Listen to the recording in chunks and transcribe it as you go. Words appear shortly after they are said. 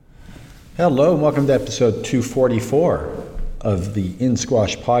Hello, and welcome to episode 244 of the In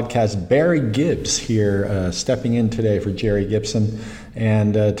Squash podcast. Barry Gibbs here, stepping in today for Jerry Gibson.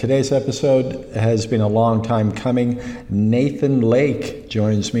 And today's episode has been a long time coming. Nathan Lake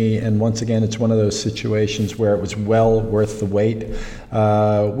joins me, and once again, it's one of those situations where it was well worth the wait.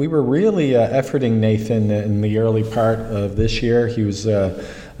 We were really efforting Nathan in the early part of this year. He was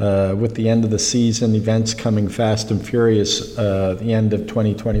with the end of the season, events coming fast and furious, the end of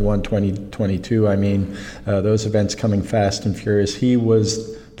 2021, 2022, those events coming fast and furious. He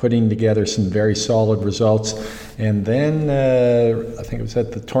was putting together some very solid results. And then I think it was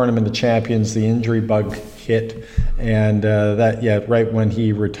at the Tournament of Champions, the injury bug hit. And right when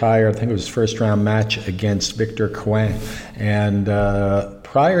he retired, I think it was his first round match against Victor Coin. And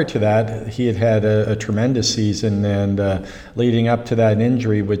prior to that, he had had a tremendous season, and leading up to that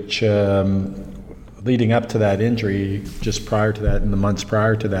injury, just prior to that, in the months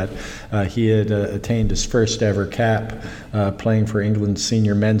prior to that, he had attained his first ever cap playing for England's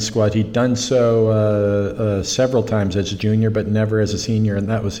senior men's squad. He'd done so several times as a junior, but never as a senior, and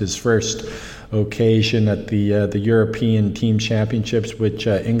that was his first occasion at the European Team Championships, which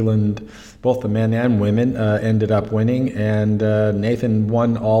England, both the men and women, ended up winning, and Nathan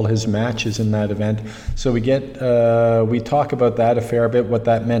won all his matches in that event. So we talk about that a fair bit, what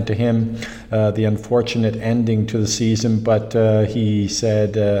that meant to him, the unfortunate ending to the season, but he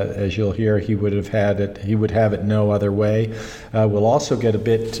said, as you'll hear, he would have it no other way. We'll also get a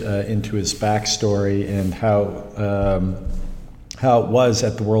bit into his backstory and how it was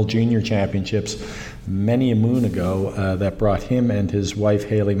at the World Junior Championships many a moon ago that brought him and his wife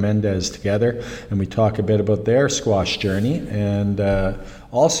Haley Mendez together, and we talk a bit about their squash journey. And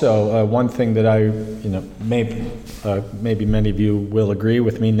also one thing that maybe many of you will agree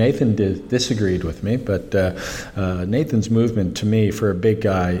with me, Nathan disagreed with me, but Nathan's movement to me for a big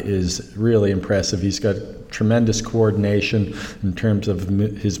guy is really impressive. He's got tremendous coordination in terms of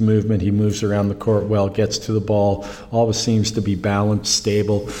his movement. He moves around the court well, gets to the ball, always seems to be balanced,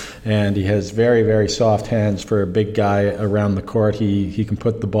 stable, and he has very, very soft hands for a big guy around the court. He can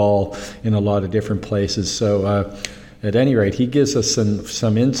put the ball in a lot of different places. So at any rate, he gives us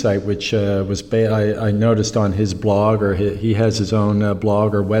some insight, which I noticed on his blog, or he has his own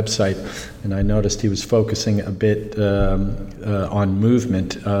blog or website, and I noticed he was focusing a bit on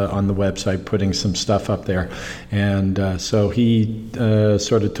movement on the website, putting some stuff up there. And so he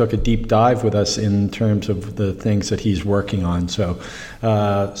sort of took a deep dive with us in terms of the things that he's working on. So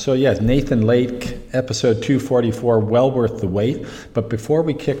Nathan Lake, episode 244, well worth the wait. But before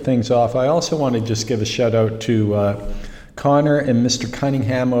we kick things off, I also want to just give a shout out to Connor and Mr.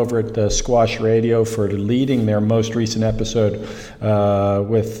 Cunningham over at Squash Radio for leading their most recent episode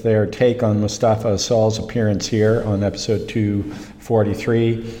with their take on Mustafa Assal's appearance here on episode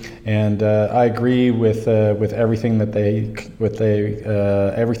 243. And I agree with everything that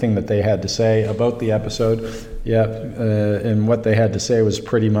they had to say about the episode. And what they had to say was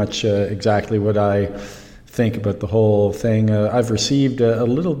pretty much exactly what I think about the whole thing. I've received a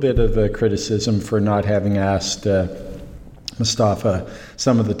little bit of criticism for not having asked Mustafa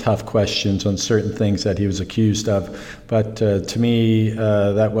some of the tough questions on certain things that he was accused of, but to me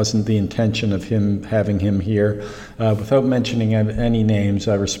that wasn't the intention of having him here. Without mentioning any names,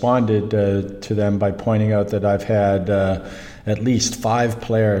 I responded to them by pointing out that I've had at least 5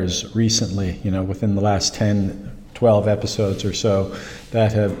 players recently, within the last 10-12 episodes or so,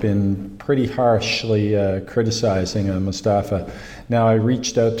 that have been pretty harshly criticizing Mustafa. Now, I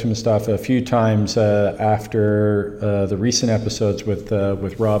reached out to Mustafa a few times after the recent episodes with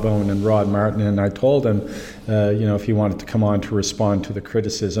Rob Owen and Rod Martin, and I told him, if he wanted to come on to respond to the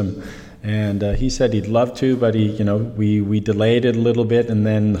criticism. And he said he'd love to, but we delayed it a little bit, and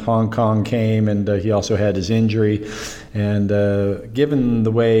then Hong Kong came, and he also had his injury. And given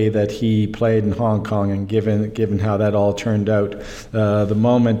the way that he played in Hong Kong, and given how that all turned out, the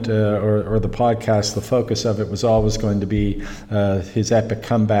moment or the podcast, the focus of it was always going to be his epic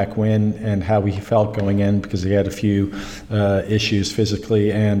comeback win and how he felt going in, because he had a few issues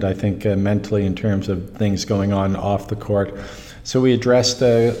physically and I think mentally in terms of things going on off the court. So we addressed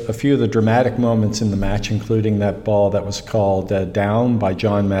a few of the dramatic moments in the match, including that ball that was called down by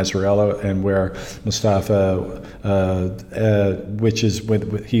John Mazzarella, and where Mustafa,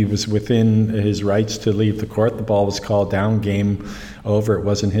 he was within his rights to leave the court. The ball was called down, game over. It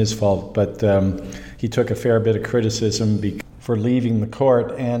wasn't his fault, but he took a fair bit of criticism for leaving the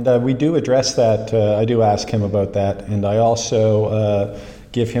court, and we do address that. I do ask him about that, and I also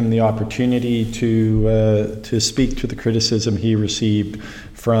give him the opportunity to speak to the criticism he received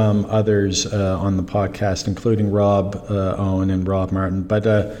from others on the podcast, including Rob Owen and Rob Martin. But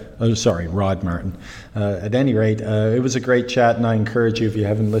Rod Martin. At any rate, it was a great chat, and I encourage you, if you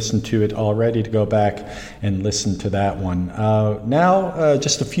haven't listened to it already, to go back and listen to that one. Now,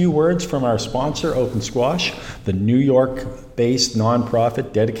 just a few words from our sponsor, Open Squash, the New York-based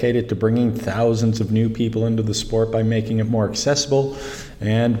nonprofit dedicated to bringing thousands of new people into the sport by making it more accessible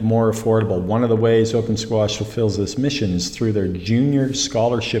and more affordable. One of the ways Open Squash fulfills this mission is through their Junior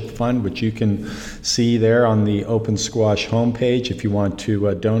Scholarship Fund, which you can see there on the Open Squash homepage. If you want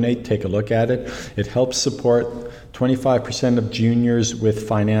to donate, take a look at it. It helps support 25% of juniors with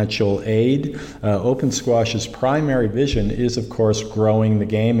financial aid. Open Squash's primary vision is, of course, growing the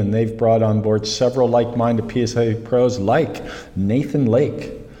game, and they've brought on board several like-minded PSA pros like Nathan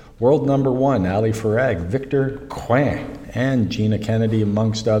Lake, world number 1, Ali Farag, Victor Coin, and Gina Kennedy,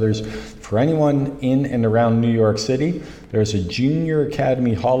 amongst others. For anyone in and around New York City, there's a Junior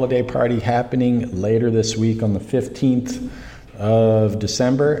Academy holiday party happening later this week on the 15th of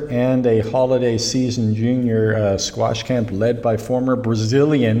December, and a holiday season junior squash camp led by former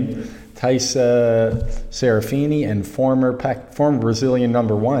Brazilian Taissa Serafini and former Brazilian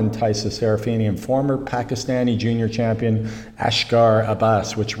number 1 Taissa Serafini and former Pakistani junior champion Ashgar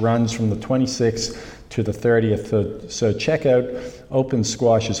Abbas, which runs from the 26th to the 30th. So check out Open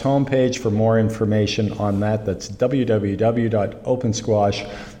Squash's homepage for more information on that. That's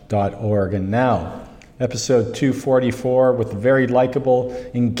www.opensquash.org. And now, episode 244 with very likable,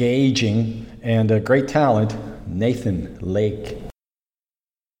 engaging, and a great talent, Nathan Lake.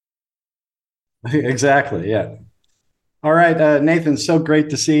 Exactly, yeah. All right, Nathan, so great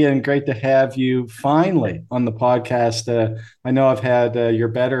to see you and great to have you finally on the podcast. I know I've had your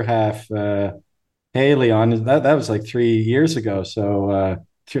better half, Haley, on. That was like 3 years ago, so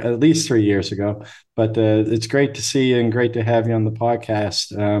at least 3 years ago. But it's great to see you and great to have you on the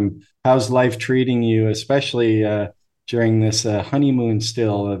podcast. How's life treating you, especially during this honeymoon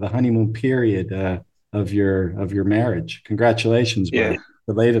still, the honeymoon period of your marriage? Congratulations, yeah,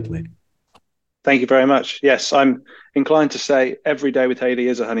 belatedly. Thank you very much. Yes, I'm inclined to say every day with Haley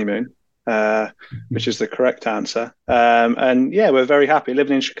is a honeymoon, which is the correct answer. And yeah, we're very happy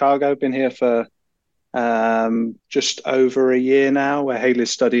living in Chicago. Been here for just over a year now, where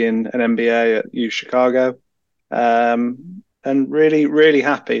Haley's studying an MBA at U Chicago. And really, really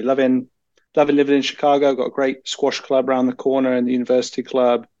happy. Loving living in Chicago. Got a great squash club around the corner in the University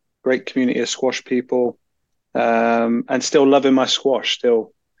Club. Great community of squash people. And still loving my squash.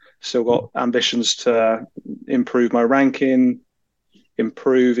 Still got ambitions to improve my ranking,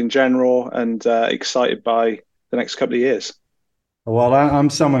 improve in general, and excited by the next couple of years. Well,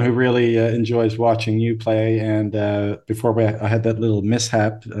 I'm someone who really enjoys watching you play. And before I had that little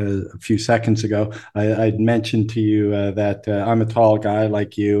mishap a few seconds ago, I'd mentioned to you that I'm a tall guy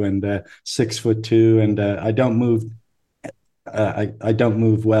like you, and 6'2", and I don't move. I don't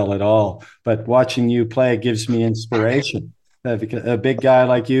move well at all. But watching you play gives me inspiration. Because a big guy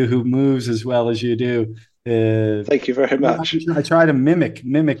like you who moves as well as you do. Thank you very much. I try to mimic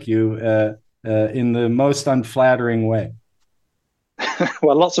you in the most unflattering way.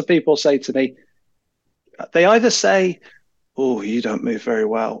 Well, lots of people say to me, they either say, "Oh, you don't move very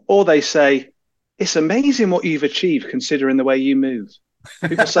well," or they say, "It's amazing what you've achieved considering the way you move."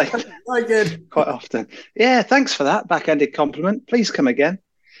 People say quite often. Yeah, thanks for that backhanded compliment. Please come again.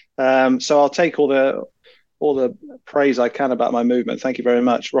 So I'll take all the praise I can about my movement. Thank you very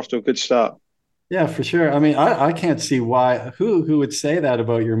much. We're off to a good start. Yeah, for sure. I mean, I can't see who would say that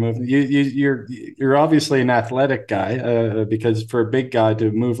about your movement. You're obviously an athletic guy, because for a big guy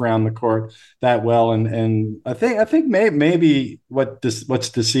to move around the court that well, and I think maybe what's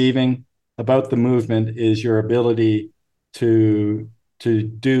deceiving about the movement is your ability to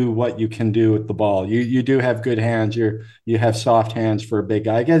do what you can do with the ball. You do have good hands. You have soft hands for a big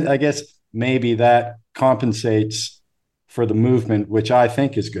guy. I guess maybe that compensates for the movement, which I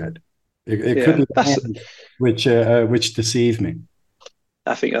think is good. It could be the hand which deceive me.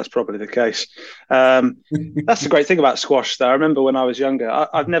 I think that's probably the case. That's the great thing about squash, though. I remember when I was younger,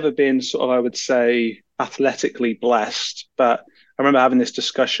 I've never been sort of, I would say, athletically blessed, but I remember having this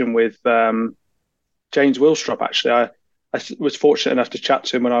discussion with James Willstrop, actually. I was fortunate enough to chat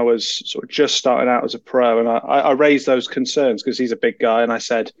to him when I was sort of just starting out as a pro, and I raised those concerns because he's a big guy, and I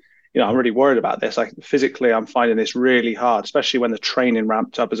said, I'm really worried about this. Physically, I'm finding this really hard, especially when the training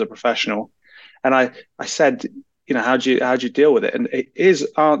ramped up as a professional. And I said, how'd you deal with it? And his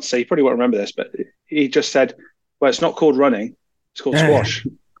answer, you probably won't remember this, but he just said, well, it's not called running, it's called squash.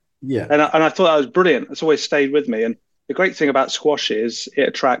 Yeah. And I thought that was brilliant. It's always stayed with me. And the great thing about squash is it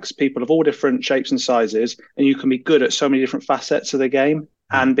attracts people of all different shapes and sizes, and you can be good at so many different facets of the game.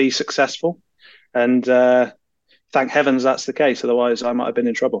 and be successful. And thank heavens that's the case. Otherwise, I might have been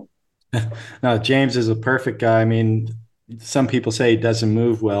in trouble. No, James is a perfect guy. I mean, some people say he doesn't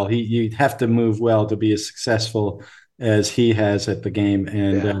move well. You have to move well to be as successful as he has at the game,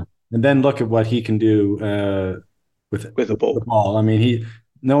 Yeah, and then look at what he can do with the the ball. ball. I mean,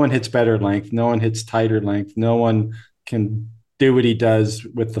 no one hits better length, no one hits tighter length, no one can do what he does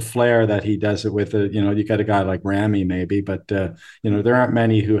with the flair that he does it with. You got a guy like Rami maybe, but there aren't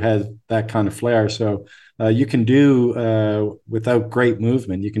many who has that kind of flair. So you can do without great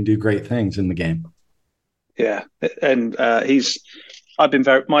movement, you can do great things in the game. Yeah, and I've been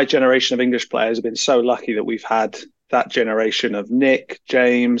my generation of English players have been so lucky that we've had that generation of Nick,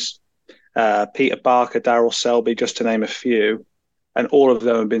 James, Peter Barker, Darryl Selby, just to name a few, and all of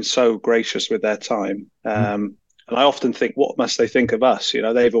them have been so gracious with their time. And I often think, what must they think of us?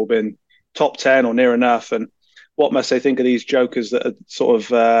 They've all been top 10 or near enough, and what must they think of these jokers that are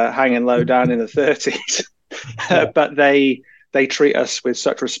sort of hanging low down in the 30s? Yeah. But they treat us with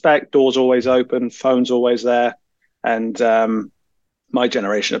such respect. Doors always open, phones always there, and my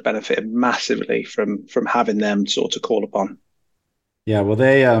generation have benefited massively from having them sort of call upon. Yeah, well,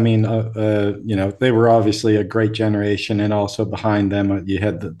 I mean, they were obviously a great generation, and also behind them, you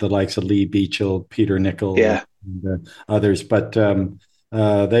had the likes of Lee Beachill, Peter Nicol, Yeah, and others. But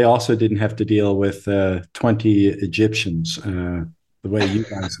they also didn't have to deal with 20 Egyptians the way you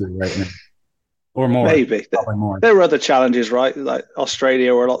guys do right now, or more, maybe probably more. there were other challenges, right? Like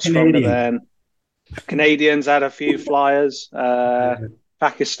Australia were a lot stronger Canadian. then. Canadians had a few flyers.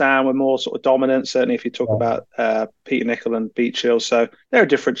 Pakistan were more sort of dominant, certainly if you talk about Peter Nicol and Beachill. So there are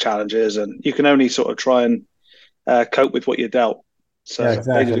different challenges, and you can only sort of try and cope with what you're dealt. Yeah, So they did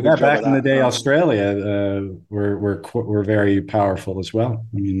exactly. a Yeah, good job of back in the that. day, Australia were very powerful as well.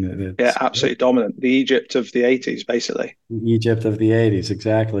 I mean, Yeah, it's absolutely dominant. The Egypt of the 80s, basically. Egypt of the 80s,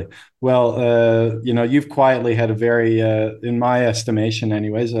 exactly. Well, you've quietly had a very, in my estimation,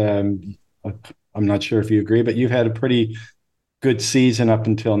 anyways. I'm not sure if you agree, but you've had a pretty good season up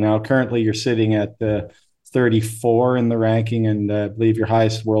until now. Currently, you're sitting at 34 in the ranking, and I believe your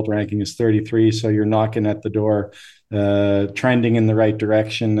highest world ranking is 33. So you're knocking at the door, trending in the right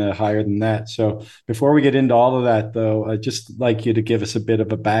direction, higher than that. So before we get into all of that, though, I'd just like you to give us a bit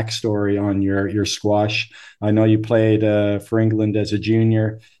of a backstory on your squash. I know you played for England as a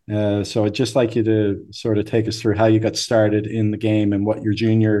junior. So I'd just like you to sort of take us through how you got started in the game and what your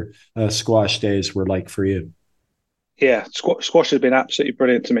junior squash days were like for you. Yeah, squash has been absolutely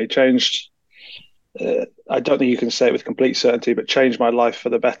brilliant to me. Changed. I don't think you can say it with complete certainty, but changed my life for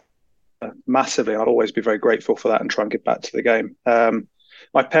the better massively. I'll always be very grateful for that and try and get back to the game.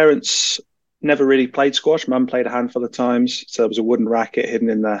 My parents never really played squash. Mum played a handful of times, so there was a wooden racket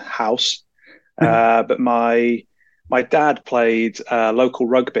hidden in the house. But my dad played local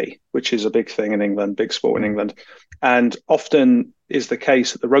rugby, which is a big thing in England, big sport in England, and often is the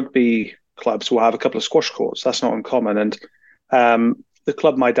case that the rugby clubs will have a couple of squash courts. That's not uncommon. And the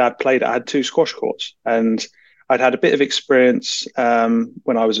club my dad played at had two squash courts, and I'd had a bit of experience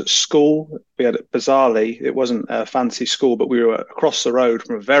when I was at school. We had, bizarrely, it wasn't a fancy school, but we were across the road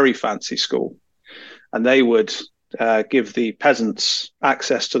from a very fancy school, and they would give the peasants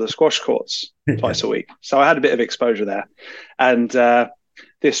access to the squash courts twice a week. So I had a bit of exposure there. And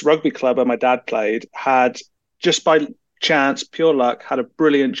this rugby club where my dad played had, just by chance, pure luck, had a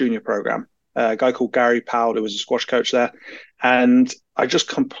brilliant junior program. A guy called Gary Powell, who was a squash coach there. And I just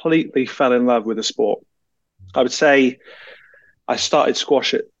completely fell in love with the sport. I would say I started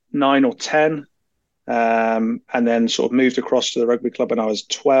squash at 9 or 10, and then sort of moved across to the rugby club when I was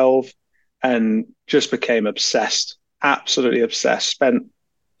 12 and just became obsessed, absolutely obsessed. Spent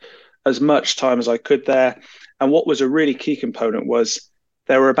as much time as I could there. And what was a really key component was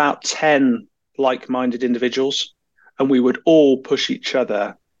there were about 10 like-minded individuals, and we would all push each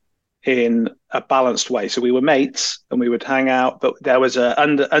other in a balanced way. So we were mates and we would hang out, but there was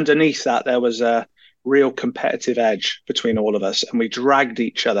underneath that, there was a real competitive edge between all of us, and we dragged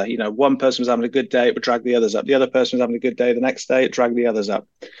each other. One person was having a good day, it would drag the others up. The other person was having a good day the next day, it dragged the others up.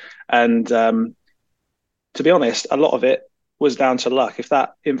 And to be honest, a lot of it was down to luck. If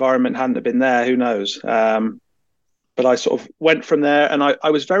that environment hadn't have been there, who knows? But I sort of went from there, and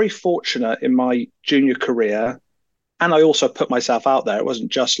I was very fortunate in my junior career. And I also put myself out there. It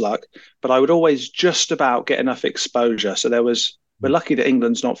wasn't just luck, but I would always just about get enough exposure. So we're lucky that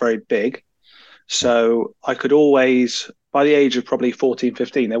England's not very big. So I could always, by the age of probably 14,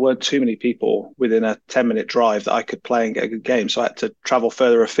 15, there weren't too many people within a 10-minute drive that I could play and get a good game. So I had to travel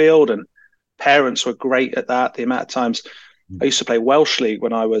further afield, and parents were great at that. The amount of times I used to play Welsh League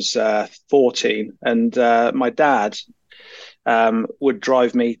when I was 14, and my dad would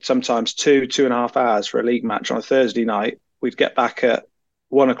drive me sometimes 2.5 hours for a league match on a Thursday night. We'd get back at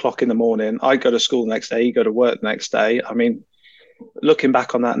 1 o'clock in the morning. I'd go to school the next day, he'd go to work the next day. I mean, looking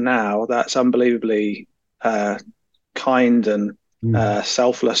back on that now, that's unbelievably kind and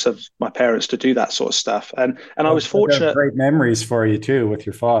selfless of my parents to do that sort of stuff. And I was fortunate. Great memories for you too with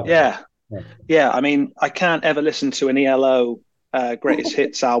your father. Yeah. I mean, I can't ever listen to an ELO greatest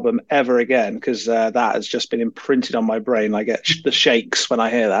hits album ever again, because that has just been imprinted on my brain. I get the shakes when I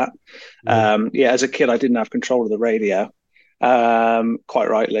hear that. As a kid, I didn't have control of the radio, quite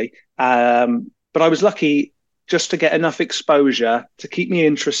rightly. But I was lucky just to get enough exposure to keep me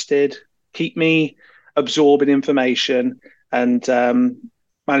interested, keep me absorbing information, and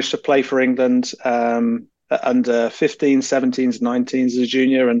managed to play for England under 15s, 17s, 19s as a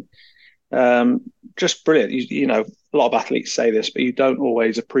junior, and just brilliant. You know, a lot of athletes say this, but you don't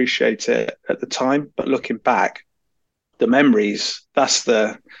always appreciate it at the time. But looking back, the memories, that's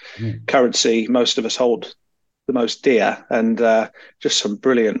the currency most of us hold the most dear. And just some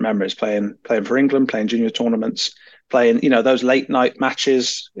brilliant memories playing for England, playing junior tournaments, playing, you know, those late night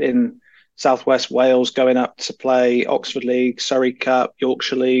matches in Southwest Wales, going up to play Oxford League, Surrey Cup,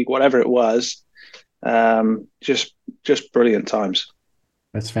 Yorkshire League, whatever it was. Just brilliant times.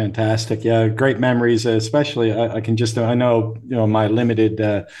 That's fantastic. Yeah, great memories. Especially, I know, you know, my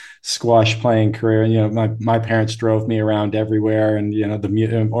limited squash playing career. And, you know, my parents drove me around everywhere, and, you know,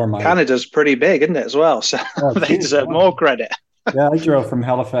 Canada's pretty big, isn't it, as well? So they deserve more credit. Yeah, I drove from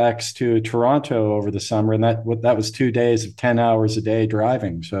Halifax to Toronto over the summer, and that was 2 days of 10 hours a day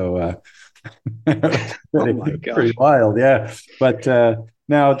driving. So pretty wild, yeah. But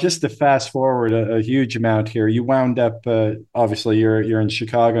now, just to fast forward a huge amount here, you wound up, obviously you're in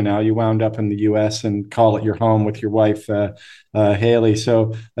Chicago now, you wound up in the US and call it your home with your wife, Haley.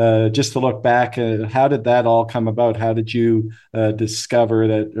 So just to look back, how did that all come about? How did you discover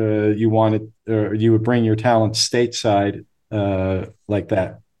that you wanted, or you would bring your talent stateside like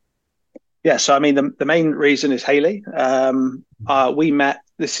that? Yeah, so I mean, the main reason is Haley. We met.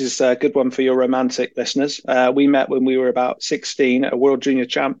 This is a good one for your romantic listeners. We met when we were about 16 at a World Junior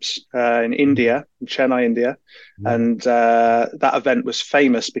Champs in India, in Chennai, India. And that event was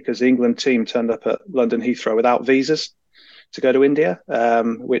famous because the England team turned up at London Heathrow without visas to go to India,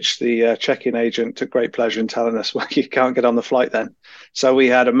 which the check-in agent took great pleasure in telling us, well, you can't get on the flight then. So we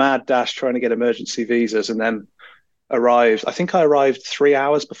had a mad dash trying to get emergency visas, and then arrived. I think I arrived 3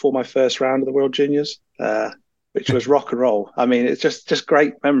 hours before my first round of the World Juniors, which was rock and roll. I mean, it's just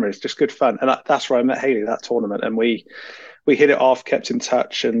great memories, just good fun. And that's where I met Haley, that tournament. And we hit it off, kept in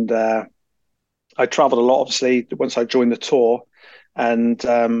touch. And I traveled a lot, obviously, once I joined the tour, and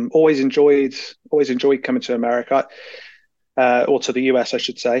always enjoyed coming to America, or to the US, I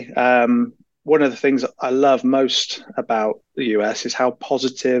should say. One of the things I love most about the US is how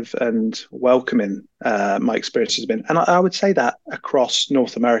positive and welcoming my experience has been. And I would say that across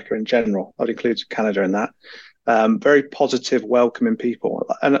North America in general. I'd include Canada in that. Very positive, welcoming people.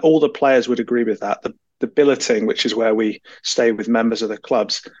 And all the players would agree with that. The billeting, which is where we stay with members of the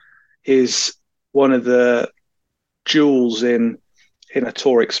clubs, is one of the jewels in a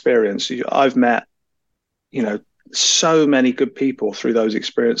tour experience. I've met, you know, so many good people through those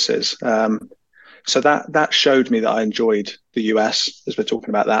experiences. So that showed me that I enjoyed the US, as we're talking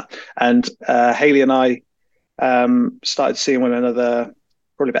about that. And Haley and I started seeing one another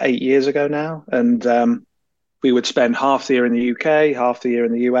probably about 8 years ago now. And we would spend half the year in the UK, half the year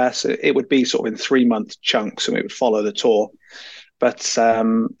in the US. It would be sort of in 3-month chunks, and we would follow the tour. But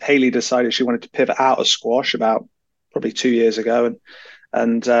Haley decided she wanted to pivot out of squash about probably 2 years ago,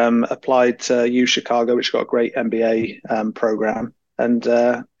 and applied to U Chicago, which got a great MBA program. And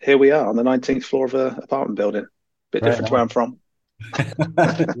here we are on the 19th floor of an apartment building. Bit different to where I'm from.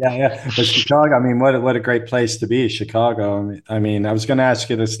 yeah. But Chicago, I mean, what a great place to be, Chicago. I mean, I was going to ask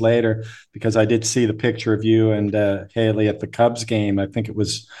you this later because I did see the picture of you and Haley at the Cubs game. I think it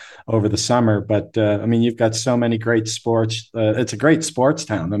was over the summer. But I mean, you've got so many great sports. It's a great sports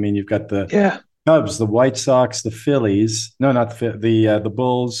town. I mean, you've got the Cubs, the White Sox, the Phillies. No, not the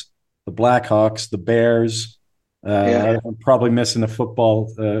Bulls, the Blackhawks, the Bears. I'm probably missing a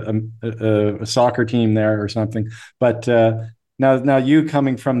football, a soccer team there or something. But now you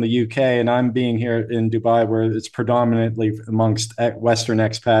coming from the UK, and I'm being here in Dubai, where it's predominantly amongst Western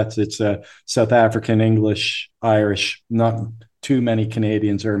expats. It's South African, English, Irish, not too many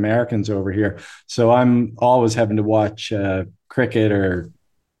Canadians or Americans over here. So I'm always having to watch cricket or,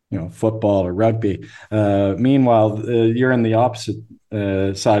 you know, football or rugby. Meanwhile, you're in the opposite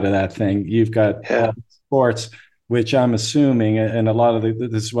side of that thing. You've got sports, which I'm assuming, and a lot of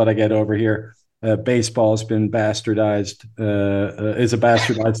this is what I get over here. baseball's been bastardized, is a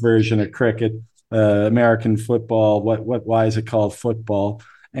bastardized version of cricket. American football, why is it called football?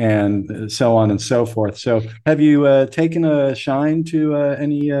 And so on and so forth. So, have you taken a shine to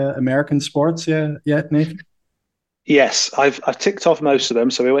any American sports yet, Nathan? Yes, I've ticked off most of them.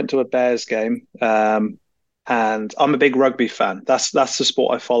 So we went to a Bears game, and I'm a big rugby fan. That's the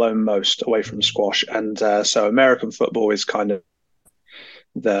sport I follow most away from squash, and so American football is kind of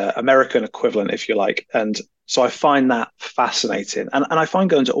the American equivalent, if you like. And so I find that fascinating. And I find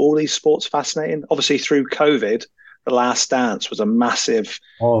going to all these sports fascinating. Obviously, through COVID, The Last Dance was a massive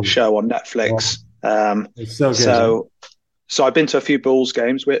show on Netflix. It's so good. So I've been to a few Bulls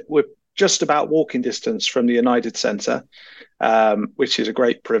games. We're just about walking distance from the United Center, which is a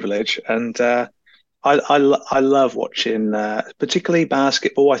great privilege. And I love watching, particularly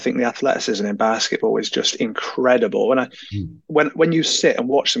basketball. I think the athleticism in basketball is just incredible. And when you sit and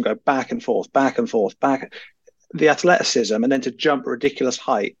watch them go back and forth, the athleticism, and then to jump a ridiculous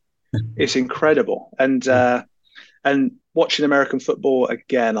height, it's incredible. And watching American football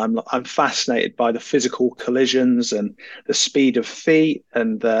again, I'm fascinated by the physical collisions and the speed of feet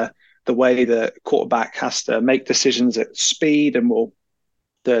and the way the quarterback has to make decisions at speed and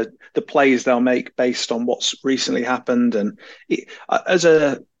the plays they'll make based on what's recently happened. And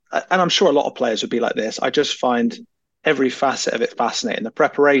I'm sure a lot of players would be like this. I just find every facet of it fascinating. The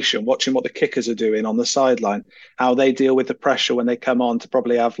preparation, watching what the kickers are doing on the sideline, how they deal with the pressure when they come on to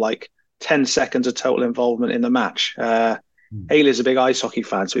probably have like 10 seconds of total involvement in the match. Haley's a big ice hockey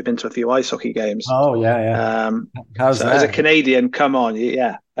fan, so we've been to a few ice hockey games. Oh, yeah. How's that? As a Canadian, come on,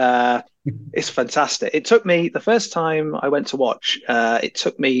 yeah. It's fantastic. It took me, the first time I went to watch, it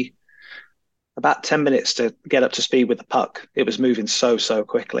took me about 10 minutes to get up to speed with the puck. It was moving so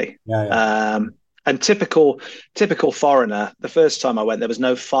quickly. And typical foreigner, the first time I went, there was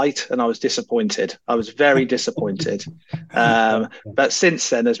no fight and I was disappointed. I was very disappointed. But since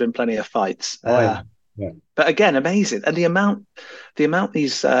then, there's been plenty of fights. But again, amazing. And the amount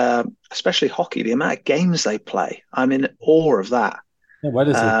these, especially hockey, the amount of games they play, I'm in awe of that. Yeah, what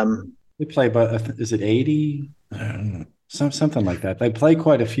is it? They play, but is it 80? Something like that. They play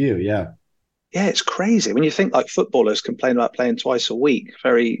quite a few, yeah. Yeah, it's crazy. When you think like footballers complain about playing twice a week,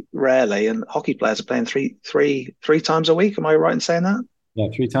 very rarely, and hockey players are playing three times a week. Am I right in saying that? Yeah,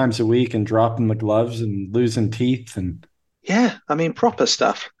 3 times a week and dropping the gloves and losing teeth and yeah, I mean proper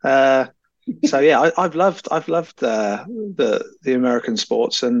stuff. So yeah, I've loved the American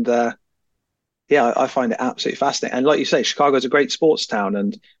sports, and yeah, I find it absolutely fascinating. And like you say, Chicago's a great sports town,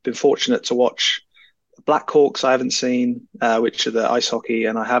 and been fortunate to watch Blackhawks. I haven't seen, which are the ice hockey,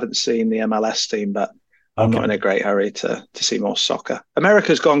 and I haven't seen the MLS team, but I'm not in a great hurry to see more soccer.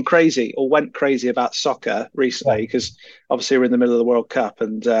 America's gone crazy or went crazy about soccer recently because obviously we're in the middle of the World Cup,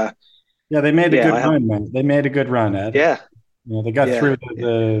 and yeah, they made a good run, man. They made a good run, Ed. Yeah, they got through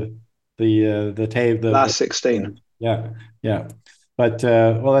the last 16. Yeah. But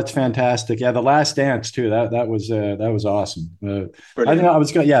well, that's fantastic. Yeah, The Last Dance too. That was awesome. I think I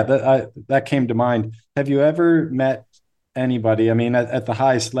was going. Yeah, that came to mind. Have you ever met anybody? I mean, at the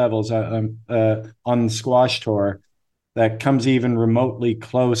highest levels on the squash tour, that comes even remotely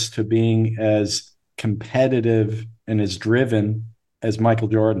close to being as competitive and as driven as Michael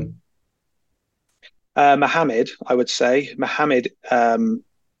Jordan? Muhammad, I would say. Muhammad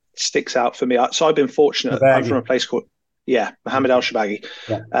sticks out for me. So I've been fortunate. I'm from a place called Muhammad Al-Shabagi.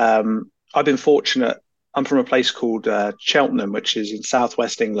 Yeah. I've been fortunate. I'm from a place called Cheltenham, which is in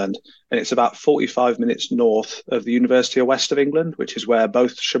southwest England, and it's about 45 minutes north of the University of West of England, which is where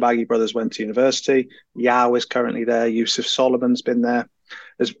both Shabagi brothers went to university. Yao is currently there. Yusuf Solomon's been there.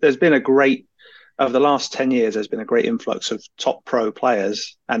 There's been over the last 10 years, there's been a great influx of top pro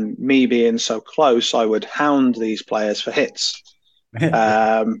players, and me being so close, I would hound these players for hits.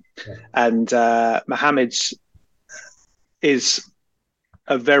 And Mohammed's is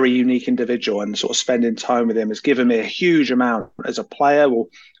a very unique individual, and sort of spending time with him has given me a huge amount as a player.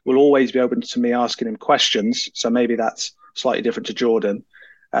 Will always be open to me asking him questions, so maybe that's slightly different to Jordan,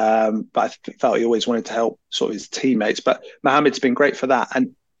 but I felt he always wanted to help sort of his teammates. But Mohammed's been great for that,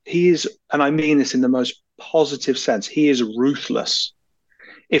 and he is, and I mean this in the most positive sense, he is ruthless.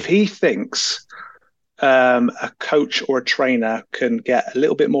 If he thinks a coach or a trainer can get a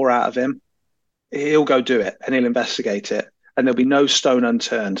little bit more out of him, he'll go do it, and he'll investigate it, and there'll be no stone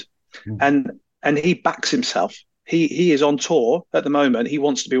unturned. And he backs himself. He is on tour at the moment. He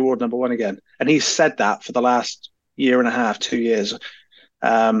wants to be world number one again, and he's said that for the last year and a half, 2 years.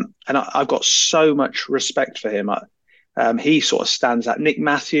 And I've got so much respect for him. He sort of stands out. Nick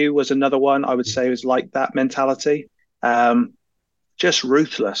Matthew was another one I would say was like that mentality. just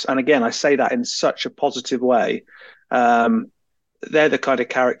ruthless. And again, I say that in such a positive way. They're the kind of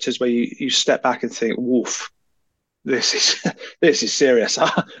characters where you step back and think, "Woof, this is this is serious."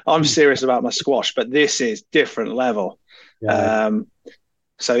 I'm serious about my squash, but this is different level. Yeah.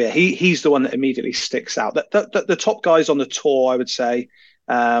 So yeah, he's the one that immediately sticks out. The top guys on the tour, I would say,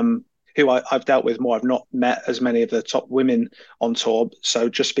 who I've dealt with more. I've not met as many of the top women on tour. So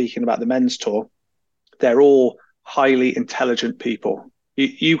just speaking about the men's tour, they're all highly intelligent people.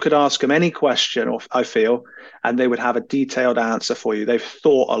 You could ask them any question, or I feel, and they would have a detailed answer for you. They've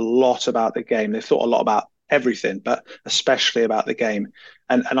thought a lot about the game. They've thought a lot about everything, but especially about the game.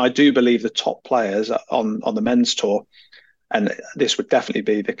 And I do believe the top players on the men's tour, and this would definitely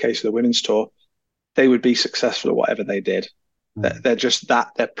be the case of the women's tour, they would be successful at whatever they did. They're just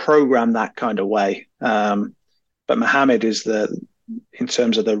they're programmed that kind of way. But Mohammed is in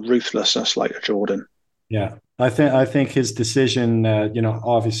terms of the ruthlessness, like a Jordan. Yeah, I think his decision,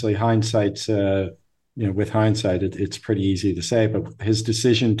 obviously with hindsight, it's pretty easy to say, but his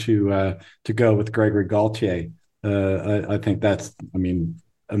decision to go with Gregory Gaultier, I think that's,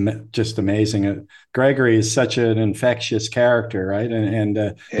 just amazing. Gregory is such an infectious character, right? And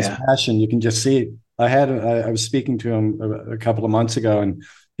his passion, you can just see it. I was speaking to him a couple of months ago, and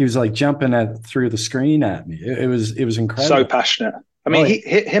he was like jumping through the screen at me. It was incredible. So passionate.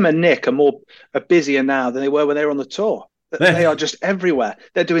 Him and Nick are busier now than they were when they were on the tour. They are just everywhere.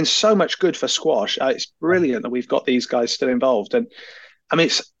 They're doing so much good for squash. It's brilliant that we've got these guys still involved. And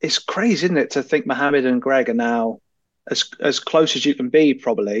it's crazy, isn't it, to think Mohammed and Greg are now as close as you can be,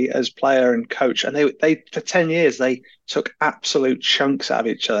 probably, as player and coach. And they for 10 years they took absolute chunks out of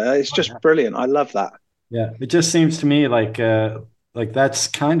each other. It's just brilliant. I love that. Yeah, it just seems to me like that's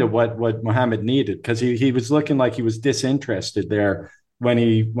kind of what Mohammed needed, because he was looking like he was disinterested there when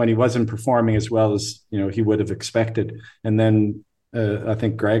he wasn't performing as well as he would have expected. And then I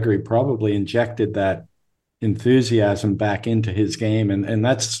think Gregory probably injected that enthusiasm back into his game, and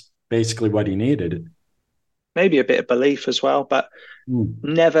that's basically what he needed. Maybe a bit of belief as well, but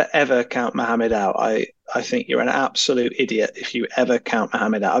never ever count Mohammed out. I think you're an absolute idiot if you ever count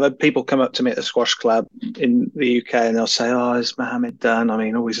Mohammed out. I've had people come up to me at the squash club in the UK and they'll say, "Oh, is Mohammed done?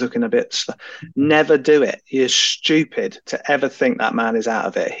 Always looking a bit." Never do it. You're stupid to ever think that man is out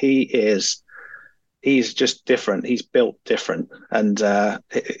of it. He's just different. He's built different, and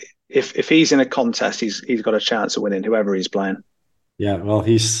if he's in a contest, he's got a chance of winning whoever he's playing. Yeah, well,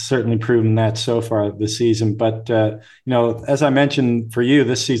 he's certainly proven that so far this season. But, as I mentioned, for you,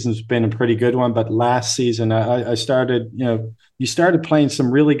 this season's been a pretty good one. But last season, I started, you started playing some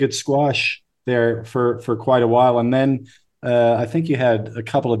really good squash there for quite a while. And then I think you had a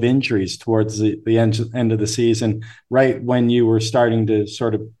couple of injuries towards the end of the season, right when you were starting to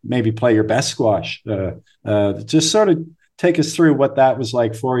sort of maybe play your best squash. Just sort of take us through what that was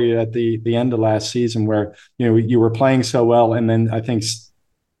like for you at the end of last season, where you were playing so well, and then I think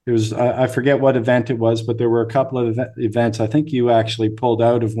it was I forget what event it was, but there were a couple of events. I think you actually pulled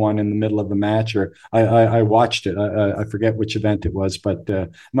out of one in the middle of the match, or I watched it. I forget which event it was, but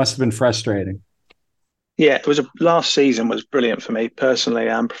it must have been frustrating. Yeah, last season was brilliant for me personally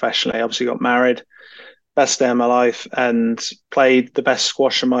and professionally. Obviously, got married, best day of my life, and played the best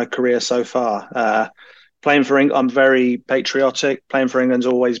squash of my career so far. Playing for England, I'm very patriotic. Playing for England's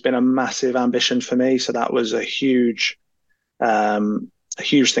always been a massive ambition for me. So that was a huge thing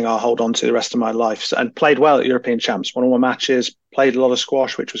I'll hold on to the rest of my life. And played well at European Champs, won all my matches, played a lot of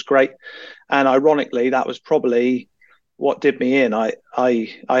squash, which was great. And ironically, that was probably what did me in. I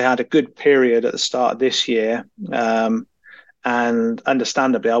had a good period at the start of this year. And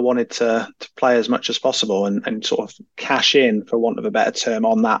understandably, I wanted to play as much as possible and sort of cash in, for want of a better term,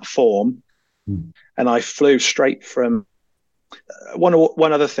 on that form. And I flew straight from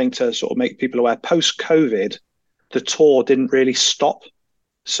one other thing to sort of make people aware. Post-COVID, the tour didn't really stop.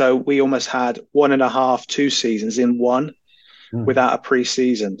 So we almost had 1.5, 2 seasons in one without a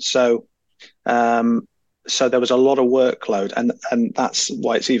pre-season. So there was a lot of workload. And that's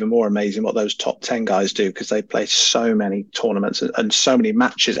why it's even more amazing what those top 10 guys do, because they play so many tournaments and so many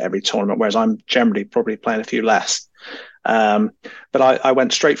matches every tournament, whereas I'm generally probably playing a few less. But I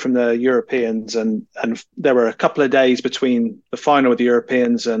went straight from the Europeans, and there were a couple of days between the final of the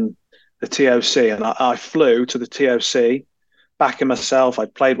Europeans and the TOC, and I flew to the TOC, backing myself. I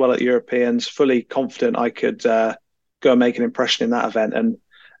played well at Europeans, fully confident I could go and make an impression in that event. And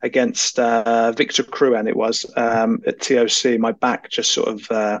against Victor Cruen, it was at TOC, my back just sort of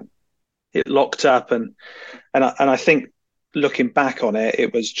it locked up, and I think looking back on it,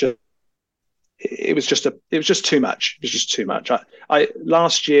 it was just too much. It was just too much. I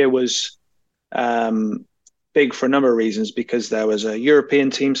last year was big for a number of reasons, because there was a European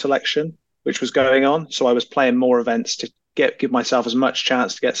team selection which was going on. So I was playing more events to give myself as much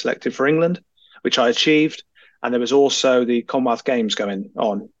chance to get selected for England, which I achieved. And there was also the Commonwealth Games going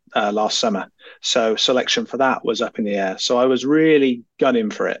on last summer. So selection for that was up in the air. So I was really gunning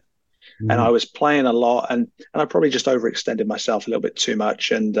for it. And I was playing a lot, and I probably just overextended myself a little bit too much.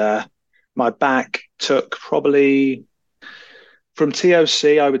 And my back took probably from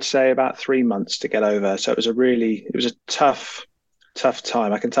TOC, I would say about 3 months to get over. So it was a tough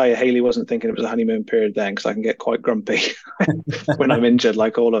time. I can tell you, Haley wasn't thinking it was a honeymoon period then, because I can get quite grumpy when I'm injured,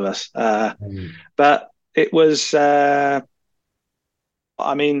 like all of us. But it was, a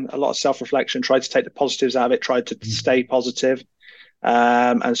lot of self-reflection, tried to take the positives out of it, tried to stay positive.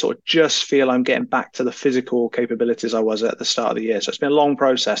 And sort of just feel I'm getting back to the physical capabilities I was at the start of the year. So it's been a long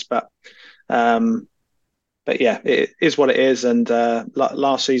process, but yeah, it is what it is. And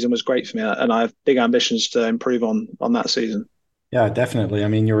last season was great for me, and I have big ambitions to improve on that season. Yeah, definitely. I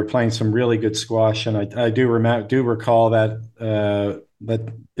mean, you were playing some really good squash, and I do recall that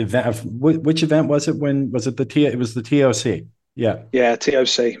that event. Which event was it? When was it? It was the TOC. Yeah,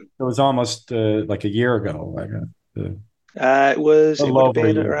 TOC. It was almost like a year ago. It would have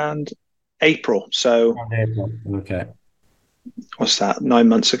been around April. So April. Okay. What's that? 9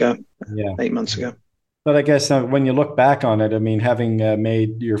 months ago? Yeah. 8 months ago. But I guess when you look back on it, I mean, having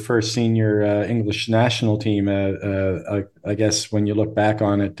made your first senior English national team, I guess when you look back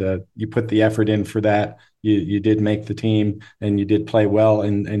on it, you put the effort in for that. You did make the team, and you did play well,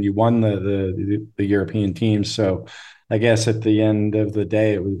 and you won the European team. So I guess at the end of the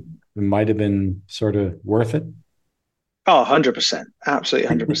day, it might have been sort of worth it. Oh, 100%.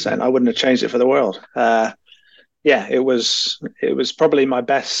 Absolutely 100%. I wouldn't have changed it for the world. Yeah, it was probably my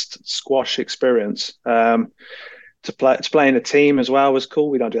best squash experience. To play in a team as well was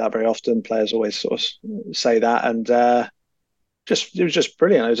cool. We don't do that very often. Players always sort of say that, and it was just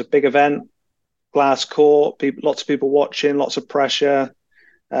brilliant. It was a big event, glass court, lots of people watching, lots of pressure.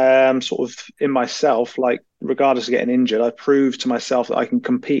 Sort of in myself, like regardless of getting injured, I proved to myself that I can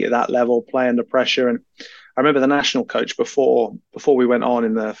compete at that level, play under pressure. And I remember the national coach before we went on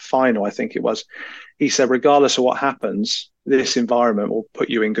in the final, I think it was, he said, regardless of what happens, this environment will put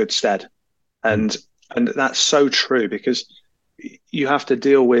you in good stead. And that's so true, because you have to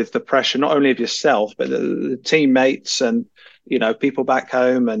deal with the pressure, not only of yourself, but the teammates and, people back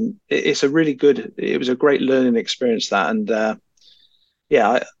home. And it was a great learning experience, that. And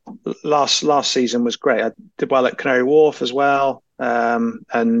last season was great. I did well at Canary Wharf as well.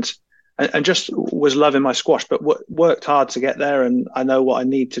 And just was loving my squash, but worked hard to get there. And I know what I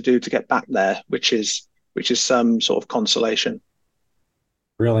need to do to get back there, which is some sort of consolation.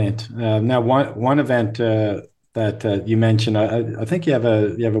 Brilliant. Now, one event that you mentioned, I think you have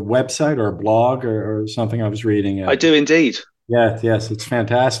a website or a blog or something. I was reading. I do indeed. Yes, it's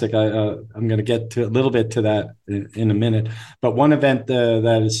fantastic. I'm going to get to a little bit to that in a minute. But one event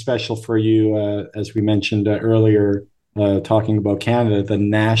that is special for you, as we mentioned earlier, talking about Canada, the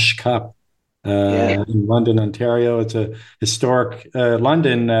Nash Cup in London, Ontario. It's a historic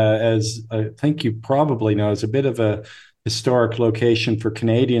London, as I think you probably know, is a bit of a historic location for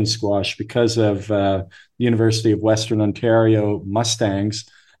Canadian squash because of University of Western Ontario Mustangs.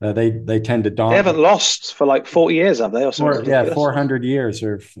 They tend to dominate. They haven't lost for like 40 years, have they? Or something? 400 years,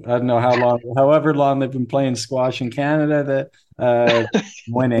 or I don't know how long, however long they've been playing squash in Canada, that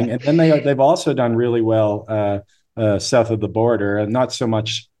winning. And then they've also done really well south of the border, and not so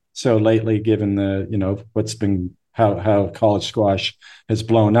much so lately, given the what's been how college squash has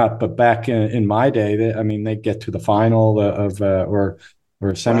blown up. But back in my day, they get to the final or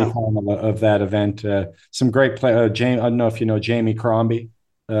semifinal of that event. Some great play. I don't know if you know Jamie Crombie.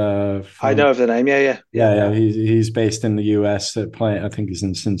 I know of the name. Yeah. He's based in the U.S. I think he's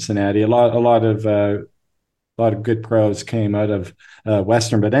in Cincinnati. A lot of good pros came out of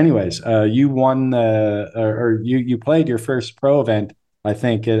Western. But anyways, you won or you played your first pro event, I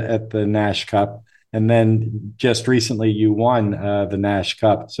think, at the Nash Cup, and then just recently you won the Nash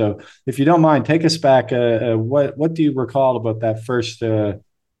Cup. So if you don't mind, take us back. What do you recall about that first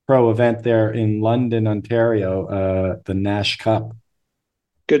pro event there in London, Ontario, the Nash Cup?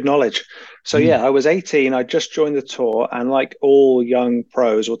 Good knowledge. So I was 18. I just joined the tour, and like all young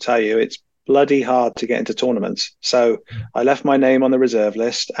pros will tell you, it's bloody hard to get into tournaments. So I left my name on the reserve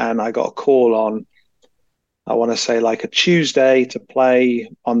list, and I got a call on, I want to say like a Tuesday, to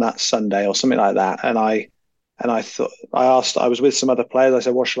play on that Sunday or something like that. And I was with some other players. I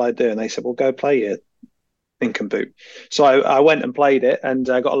said, what shall I do? And they said, well, go play your nincompoop. So I went and played it, and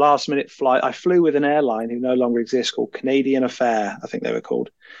I got a last minute flight. I flew with an airline who no longer exists, called Canadian Affair, I think they were called.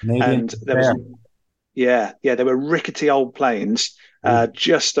 Yeah, yeah, they were rickety old planes,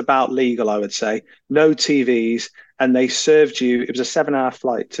 just about legal, I would say. No TVs, and they served you. It was a 7 hour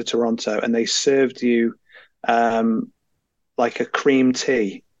flight to Toronto, and they served you um, like a cream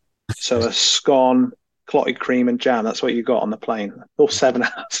tea. So a scone, clotted cream, and jam. That's what you got on the plane. All 7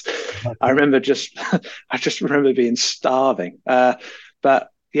 hours. I remember just, I just remember being starving. But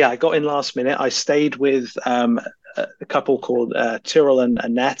yeah, I got in last minute. I stayed with a couple called Tyrrell and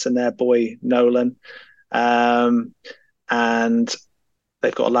Annette and their boy Nolan. Um, and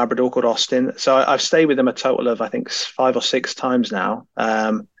they've got a Labrador called Austin. So I've stayed with them a total of, I think, 5 or 6 times now.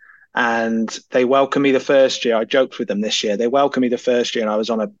 And they welcomed me the first year. I joked with them this year. They welcomed me the first year, and I was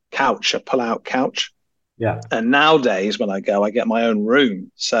on a couch, a pull-out couch. Yeah. And nowadays, when I go, I get my own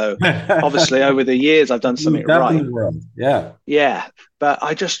room. So obviously, over the years, I've done something right. Yeah. Yeah. But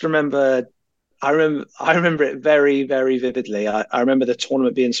I remember it very, very vividly. I remember the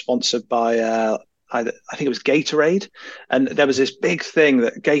tournament being sponsored by I think it was Gatorade, and there was this big thing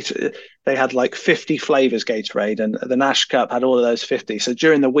that they had like 50 flavors Gatorade, and the Nash Cup had all of those 50. So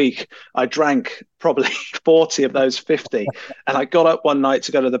during the week, I drank probably 40 of those 50, and I got up one night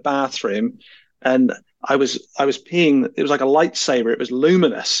to go to the bathroom, and I was peeing. It was like a lightsaber. It was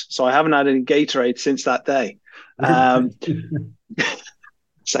luminous. So I haven't had any Gatorade since that day.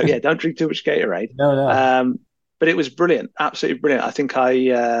 So yeah, don't drink too much Gatorade. No. But it was brilliant, absolutely brilliant. I think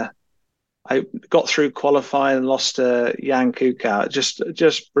I got through qualifying and lost to Jan Kukau.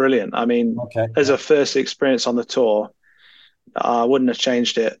 Just brilliant. I mean, as a first experience on the tour, I wouldn't have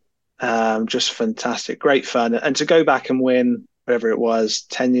changed it. Just fantastic, great fun, and to go back and win whatever it was,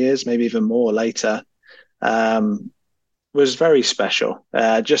 10 years, maybe even more later, was very special.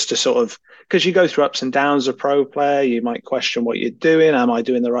 Just to sort of, because you go through ups and downs as a pro player, you might question what you're doing. Am I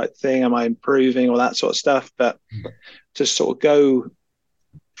doing the right thing? Am I improving? All that sort of stuff. But to sort of go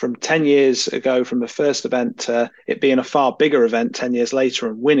from 10 years ago, from the first event to it being a far bigger event 10 years later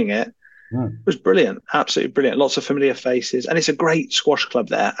and winning it, was brilliant. Absolutely brilliant. Lots of familiar faces. And it's a great squash club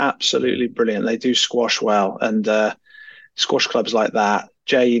there. Absolutely brilliant. They do squash well. And squash clubs like that,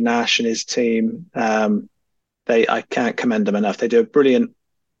 Jay Nash and his team, I can't commend them enough. They do a brilliant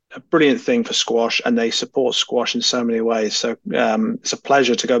thing for squash, and they support squash in so many ways. So it's a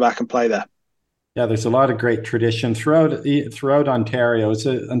pleasure to go back and play there. Yeah, there's a lot of great tradition throughout Ontario.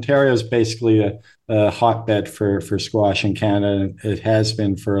 Ontario is basically a hotbed for squash in Canada. It has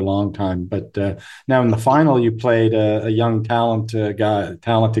been for a long time. But now in the final, you played a young talented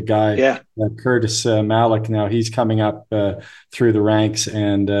guy, yeah. Curtis Malik. Now he's coming up through the ranks,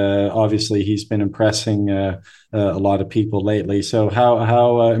 and obviously he's been impressing a lot of people lately. So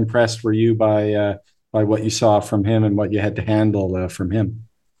how impressed were you by what you saw from him and what you had to handle from him?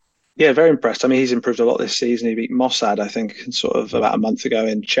 Yeah, very impressed. I mean, he's improved a lot this season. He beat Mossad, I think, sort of about a month ago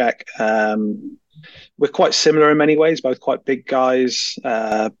in Czech. We're quite similar in many ways, both quite big guys,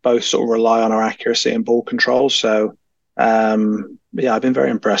 both sort of rely on our accuracy and ball control. So, yeah, I've been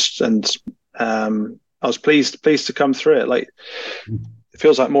very impressed, and I was pleased to come through it. Like, it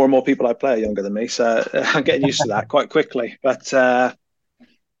feels like more and more people I play are younger than me, so I'm getting used to that quite quickly. But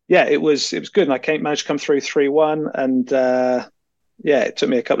yeah, it was good, and I managed to come through 3-1, and yeah, it took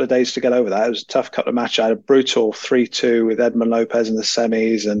me a couple of days to get over that. It was a tough couple of matches. I had a brutal 3-2 with Edmund Lopez in the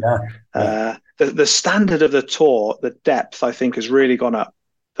semis. And the standard of the tour, the depth, I think, has really gone up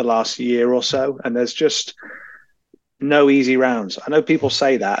the last year or so. And there's just no easy rounds. I know people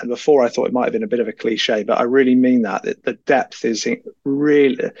say that. And before I thought it might have been a bit of a cliche, but I really mean that. The depth is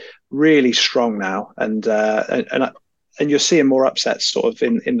really, really strong now. And you're seeing more upsets sort of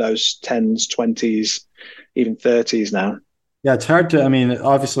in those 10s, 20s, even 30s now. Yeah, it's hard to. I mean,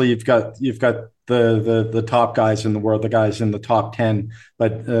 obviously, you've got the top guys in the world, the guys in the top 10.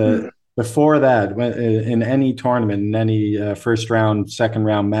 But before that, in any tournament, in any first round, second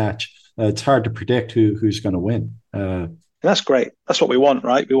round match, it's hard to predict who's going to win. That's great. That's what we want,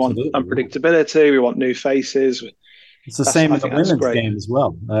 right? We want unpredictability. We want new faces. It's the same in the women's game as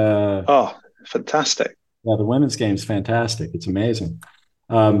well. Oh, fantastic! Yeah, the women's game is fantastic. It's amazing.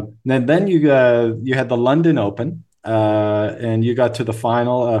 Then you had the London Open. And you got to the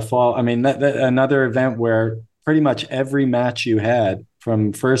final fall. I mean, that another event where pretty much every match you had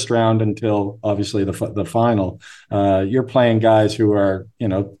from first round until obviously the final, you're playing guys who are,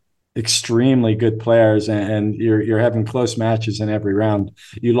 extremely good players, and you're having close matches in every round.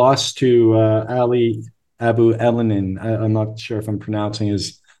 You lost to Ali Abu Elinin. I'm not sure if I'm pronouncing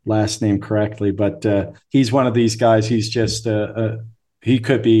his last name correctly, but he's one of these guys. He's just he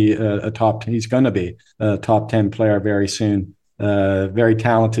could be he's going to be a top 10 player very soon. Very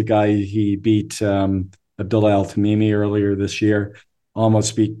talented guy. He beat Abdullah Al Tamimi earlier this year.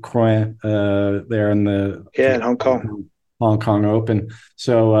 almost beat Croix there in in Hong Kong. Hong Kong Open.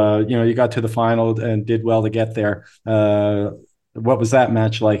 So you got to the final and did well to get there. What was that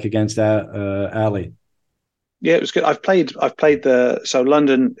match like against Ali? Yeah, it was good. I've played so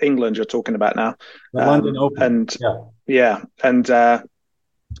London, England. You're talking about now, The London Open. and Yeah. yeah, and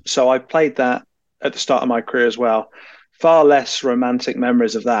so I played that at the start of my career as well. Far less romantic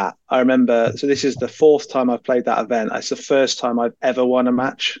memories of that. I remember. So this is the fourth time I've played that event. It's the first time I've ever won a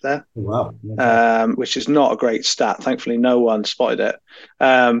match there. Wow. Which is not a great stat. Thankfully, no one spotted it.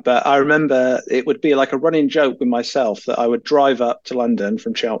 But I remember it would be like a running joke with myself that I would drive up to London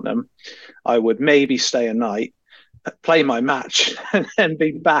from Cheltenham. I would maybe stay a night, play my match, and then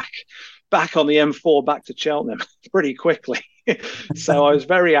be back on the M4 back to Cheltenham pretty quickly. So I was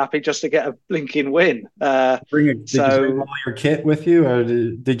very happy just to get a blinking win. Did you bring all your kit with you, or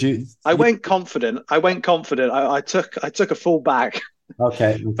did you? I went confident. I took a full bag.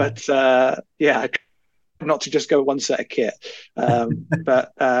 Okay. But yeah, not to just go one set of kit.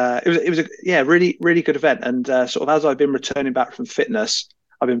 But it was a really really good event. And sort of as I've been returning back from fitness,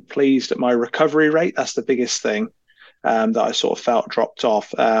 I've been pleased at my recovery rate. That's the biggest thing that I sort of felt dropped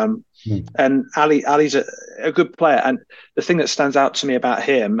off. And Ali's a good player. And the thing that stands out to me about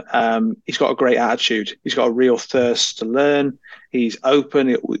him, he's got a great attitude. He's got a real thirst to learn. He's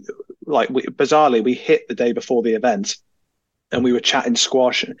open. Bizarrely, we hit the day before the event and we were chatting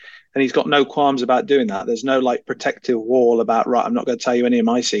squash, and he's got no qualms about doing that. There's no like protective wall about, right, I'm not going to tell you any of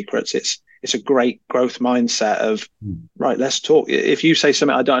my secrets. It's a great growth mindset of, right, let's talk. If you say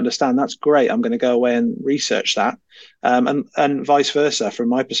something I don't understand, that's great. I'm going to go away and research that. And vice versa from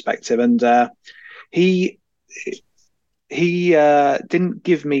my perspective. And he didn't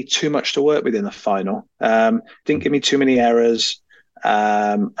give me too much to work with in the final. Didn't give me too many errors.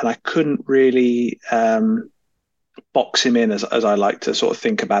 And I couldn't really box him in as I like to sort of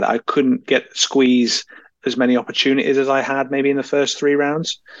think about it. I couldn't squeeze as many opportunities as I had maybe in the first 3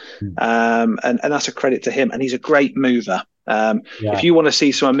 rounds. And that's a credit to him. And he's a great mover. If you want to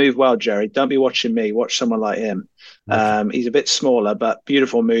see someone move well, Jerry, don't be watching me. Watch someone like him. He's a bit smaller, but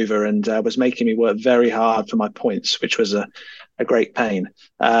beautiful mover, and was making me work very hard for my points, which was a great pain.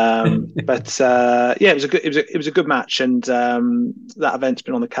 But yeah, it was a good match, and that event's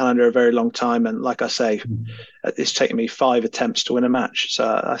been on the calendar a very long time. And like I say, it's taken me 5 attempts to win a match,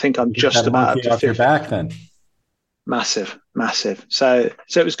 so I think I'm just about up to 50. Your back then. Massive. So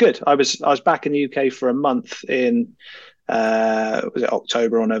it was good. I was back in the UK for a month in was it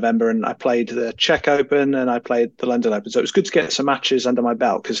October or November, and I played the Czech Open and I played the London Open. So it was good to get some matches under my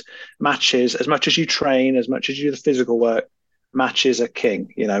belt, because matches, as much as you train, as much as you do the physical work, matches are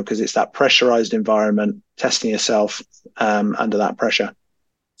king, because it's that pressurized environment, testing yourself under that pressure.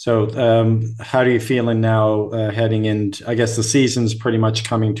 So how are you feeling now heading in? I guess the season's pretty much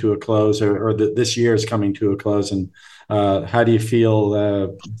coming to a close, or this year is coming to a close. And how do you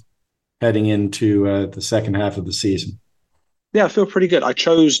feel heading into the second half of the season? Yeah, I feel pretty good. I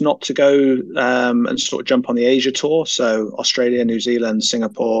chose not to go and sort of jump on the Asia tour. So Australia, New Zealand,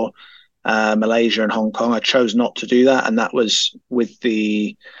 Singapore, Malaysia and Hong Kong. I chose not to do that. And that was with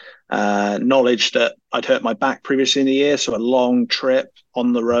the knowledge that I'd hurt my back previously in the year. So a long trip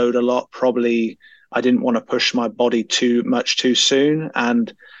on the road a lot. Probably I didn't want to push my body too much too soon.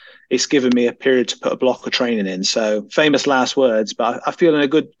 And it's given me a period to put a block of training in. So famous last words, but I feel in a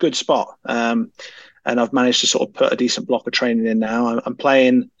good spot. And I've managed to sort of put a decent block of training in now. I'm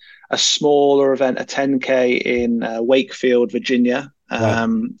playing a smaller event, a 10K in Wakefield, Virginia, at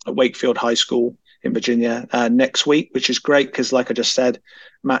Wakefield High School in Virginia next week, which is great because, like I just said,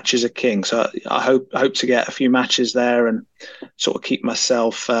 matches are king. So I hope to get a few matches there and sort of keep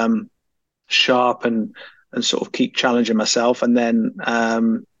myself sharp and sort of keep challenging myself. And then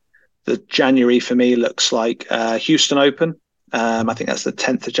the January for me looks like Houston Open. I think that's the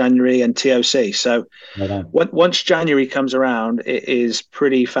 10th of January, and TOC. So once January comes around, it is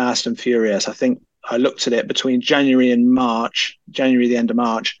pretty fast and furious. I think I looked at it between January and March, the end of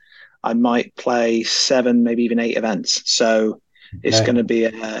March, I might play 7, maybe even 8 events. So it's going to be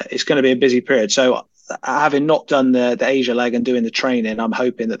a busy period. So having not done the Asia leg and doing the training, I'm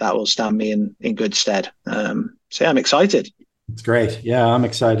hoping that will stand me in good stead. So yeah, I'm excited. It's great. Yeah, I'm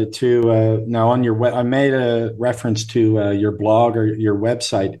excited too. Now on your I made a reference to your blog or your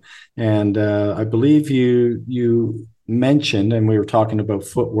website, and I believe you mentioned, and we were talking about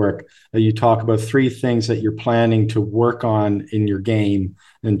footwork, you talk about 3 things that you're planning to work on in your game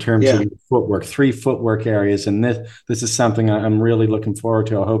in terms of footwork, 3 footwork areas. And this is something I'm really looking forward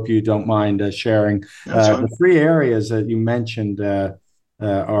to. I hope you don't mind sharing. The 3 areas that you mentioned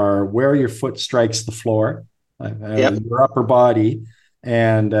are where your foot strikes the floor, your upper body,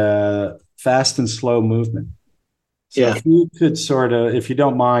 and fast and slow movement. So Yeah. if you could if you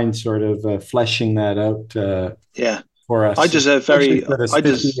don't mind, fleshing that out Yeah. for us, I deserve especially very, for this I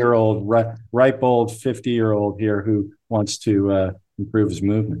just, 50-year-old, ripe old 50-year-old here who wants to improve his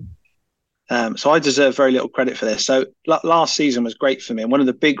movement. so I deserve very little credit for this. So last season was great for me. And one of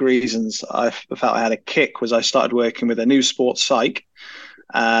the big reasons I felt I had a kick was I started working with a new sports psych.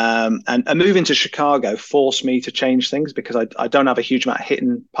 And moving to Chicago forced me to change things because I don't have a huge amount of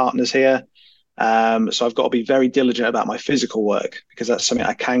hitting partners here. So I've got to be very diligent about my physical work because that's something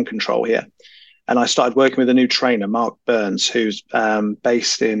I can control here. And I started working with a new trainer, Mark Burns, who's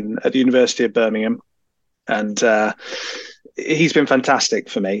based at the University of Birmingham, and he's been fantastic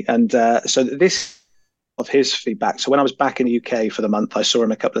for me. And so this of his feedback. So when I was back in the UK for the month, I saw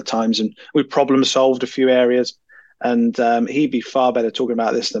him a couple of times, and we problem solved a few areas. And he'd be far better talking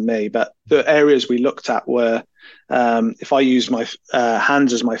about this than me. But the areas we looked at were, if I use my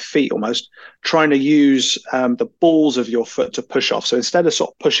hands as my feet, almost trying to use the balls of your foot to push off. So instead of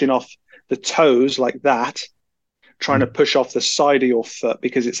sort of pushing off the toes like that, trying to push off the side of your foot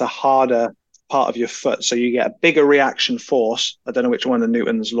because it's a harder part of your foot. So you get a bigger reaction force. I don't know which one of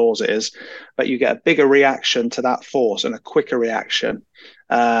Newton's laws it is, but you get a bigger reaction to that force and a quicker reaction.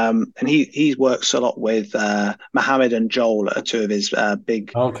 And he works a lot with Mohammed and Joel, are two of his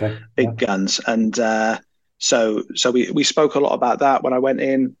big guns. And so we spoke a lot about that when I went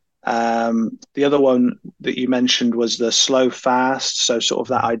in. The other one that you mentioned was the slow fast. So sort of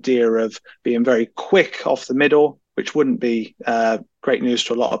that idea of being very quick off the middle, which wouldn't be great news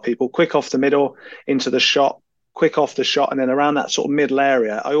to a lot of people. Quick off the middle into the shot, quick off the shot, and then around that sort of middle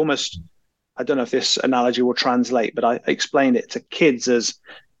area. I don't know if this analogy will translate, but I explained it to kids as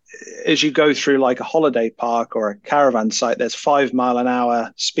you go through like a holiday park or a caravan site, there's 5 mile an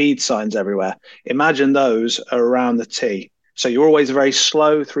hour speed signs everywhere. Imagine those are around the tee. So you're always very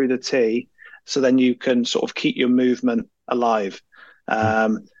slow through the tee. So then you can sort of keep your movement alive.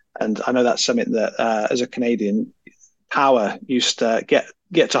 And I know that's something that as a Canadian, Power used to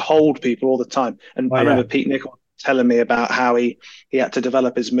get to hold people all the time. And I remember Pete Nicol telling me about how he had to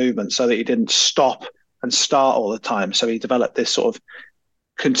develop his movement so that he didn't stop and start all the time. So he developed this sort of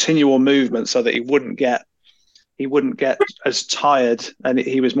continual movement so that he wouldn't get as tired, and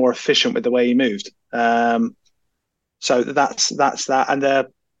he was more efficient with the way he moved. So that's that, and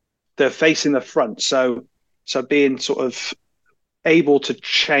they're facing the front. So being sort of able to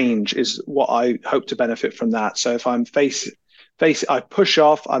change is what I hope to benefit from that. So if I'm I push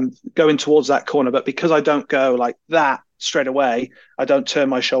off, I'm going towards that corner, but because I don't go like that straight away, I don't turn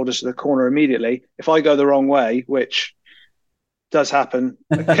my shoulders to the corner immediately. If I go the wrong way, which does happen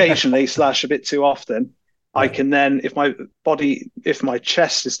occasionally / a bit too often, I can then, if my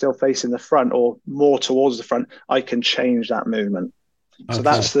chest is still facing the front or more towards the front, I can change that movement. Okay. So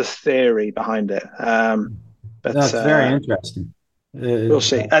that's the theory behind it. But that's very interesting. We'll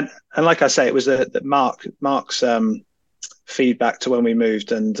see. And like I say, it was Mark's feedback to when we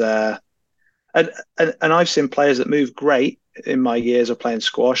moved, and I've seen players that move great in my years of playing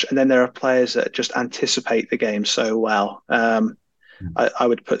squash, and then there are players that just anticipate the game so well. I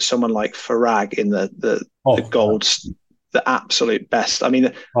would put someone like Farag in the golds, the absolute best. I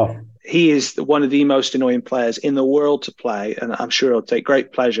mean, he is one of the most annoying players in the world to play, and I'm sure he'll take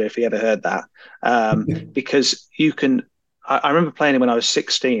great pleasure if he ever heard that, because you can. I remember playing him when I was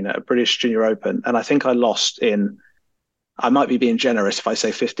 16 at a British Junior Open, and I think I lost in, I might be being generous if I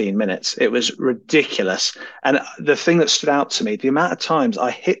say 15 minutes. It was ridiculous. And the thing that stood out to me, the amount of times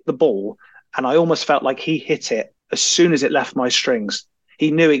I hit the ball and I almost felt like he hit it as soon as it left my strings.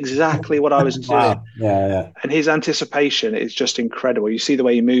 He knew exactly what I was doing. Wow. Yeah. And his anticipation is just incredible. You see the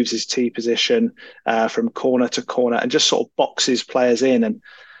way he moves his tee position from corner to corner and just sort of boxes players in. And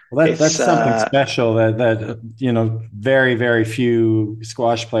that's something special that very, very few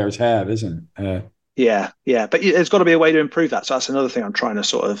squash players have, isn't it? Yeah. But there's got to be a way to improve that. So that's another thing I'm trying to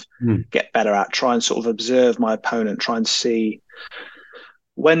sort of get better at. Try and sort of observe my opponent. Try and see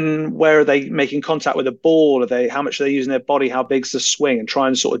where are they making contact with the ball? How much are they using their body? How big's the swing? And try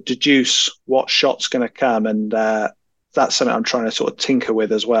and sort of deduce what shot's going to come. And that's something I'm trying to sort of tinker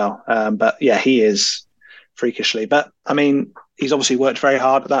with as well. But yeah, he is freakishly. But I mean, he's obviously worked very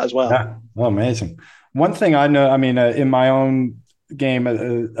hard at that as well. Yeah. Oh, amazing. One thing I know, I mean, in my own game,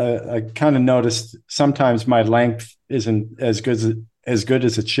 I kind of noticed sometimes my length isn't as good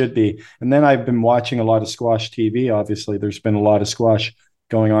as it should be. And then I've been watching a lot of squash TV. Obviously, there's been a lot of squash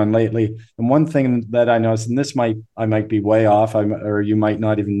going on lately. And one thing that I noticed, and I might be way off, or you might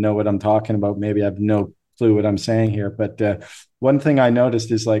not even know what I'm talking about. Maybe I have no clue what I'm saying here. But one thing I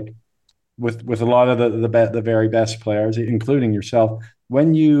noticed is like with a lot of the very best players, including yourself,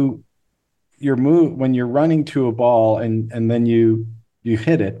 when when you're running to a ball and then you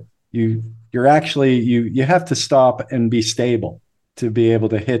hit it, you're actually you have to stop and be stable to be able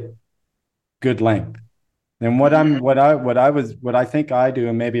to hit good length. And what I think I do,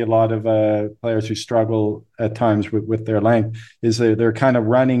 and maybe a lot of players who struggle at times with their length, is they're kind of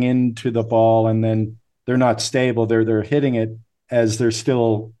running into the ball and then they're not stable. They're hitting it as they're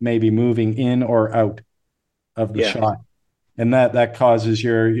still maybe moving in or out of the shot, and that causes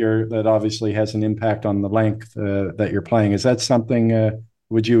that obviously has an impact on the length that you're playing. Is that something?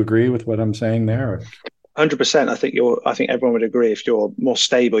 Would you agree with what I'm saying there? 100%. I think everyone would agree. If you're more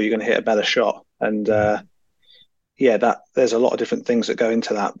stable, you're going to hit a better shot, and that there's a lot of different things that go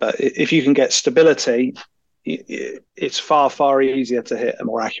into that. But if you can get stability, it's far easier to hit a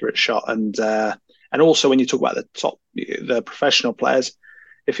more accurate shot. And also when you talk about the professional players,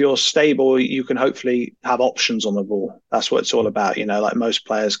 if you're stable, you can hopefully have options on the ball. That's what it's all about. Like most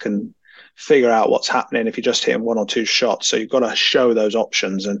players can figure out what's happening if you're just hitting one or two shots. So you've got to show those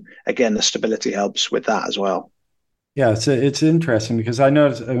options. And again, the stability helps with that as well. Yeah, it's interesting because I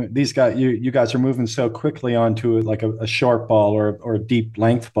noticed these guys, you guys are moving so quickly onto like a short ball or a deep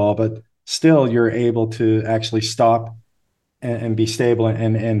length ball, but still you're able to actually stop and be stable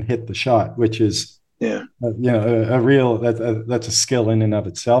and hit the shot, which is a real that's a skill in and of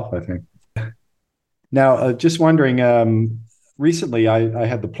itself, I think. Now, just wondering, recently I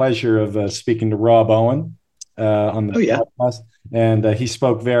had the pleasure of speaking to Rob Owen on the podcast, and he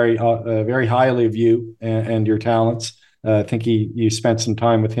spoke very highly of you and your talents. I think you spent some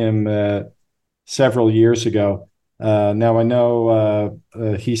time with him several years ago. Now I know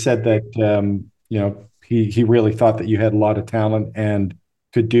he said that he really thought that you had a lot of talent and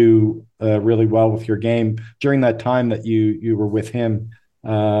could do really well with your game during that time that you were with him.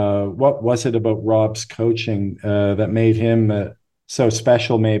 What was it about Rob's coaching that made him so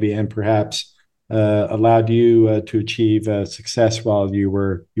special, maybe, and perhaps allowed you to achieve success while you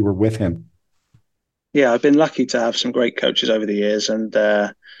were with him? Yeah, I've been lucky to have some great coaches over the years, and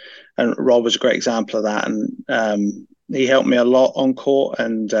Rob was a great example of that. And he helped me a lot on court,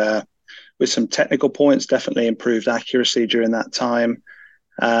 and with some technical points, definitely improved accuracy during that time.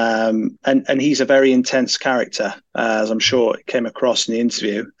 And he's a very intense character, as I'm sure it came across in the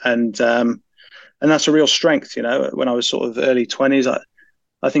interview. And that's a real strength. When I was sort of early 20s,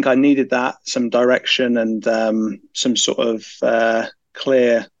 I think I needed that, some direction and some sort of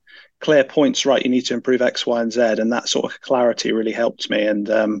clear points, right? You need to improve X, Y, and Z. And that sort of clarity really helped me. And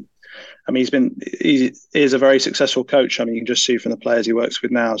I mean, he is a very successful coach. I mean, you can just see from the players he works with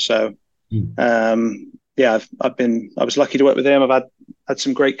now. So, I was lucky to work with him. I've had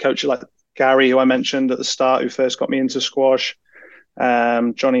some great coaches like Gary, who I mentioned at the start, who first got me into squash.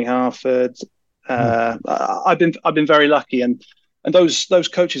 Johnny Harford. I've been very lucky, and those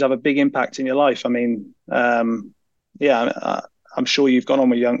coaches have a big impact in your life. I mean, I'm sure you've gone on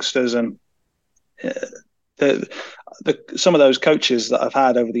with youngsters, and some of those coaches that I've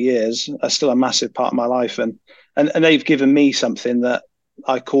had over the years are still a massive part of my life, and they've given me something that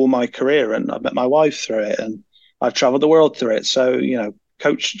I call my career, and I've met my wife through it, and I've traveled the world through it. So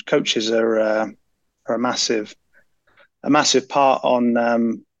coaches are a massive part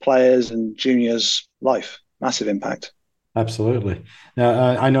on players and juniors' life. Massive impact. Absolutely.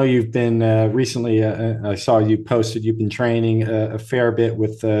 Now, I know you've been recently, I saw you posted, you've been training a fair bit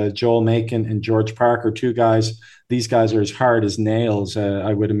with Joel Macon and George Parker, two guys. These guys are as hard as nails,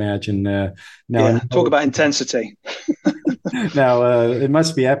 I would imagine. Talk about intensity. Now, it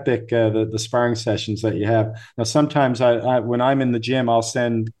must be epic, the sparring sessions that you have. Now, sometimes when I'm in the gym, I'll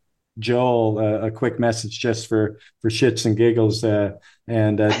send Joel a quick message just for shits and giggles, and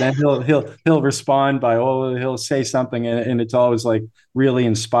then he'll respond by he'll say something, and it's always like really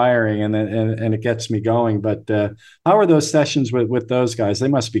inspiring, and it gets me going. But how are those sessions with those guys? They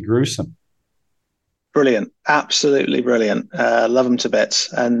must be gruesome. Brilliant, absolutely brilliant. Love them to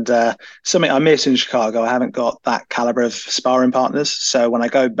bits, and something I miss in Chicago. I haven't got that caliber of sparring partners, so when I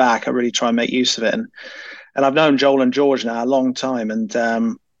go back, I really try and make use of it. And I've known Joel and George now a long time,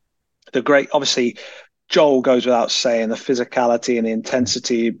 and the great, obviously, Joel goes without saying. The physicality and the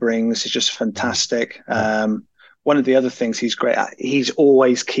intensity he brings is just fantastic. One of the other things he's great at, he's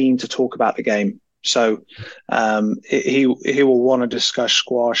always keen to talk about the game. So he will want to discuss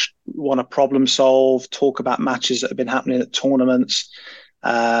squash, want to problem solve, talk about matches that have been happening at tournaments,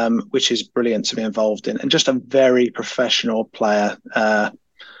 which is brilliant to be involved in. And just a very professional player,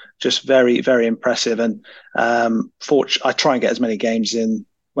 just very, very impressive. And I try and get as many games in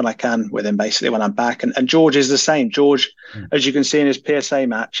when I can with him, basically when I'm back. And George is the same. George, as you can see in his PSA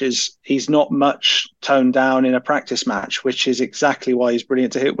matches, he's not much toned down in a practice match, which is exactly why he's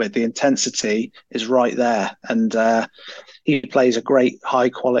brilliant to hit with. The intensity is right there. And he plays a great high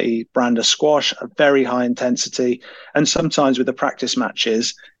quality brand of squash, a very high intensity. And sometimes with the practice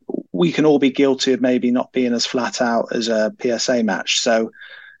matches, we can all be guilty of maybe not being as flat out as a PSA match. So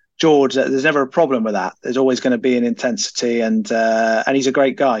George, there's never a problem with that. There's always going to be an intensity, and he's a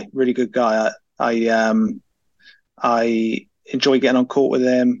great guy, really good guy. I enjoy getting on court with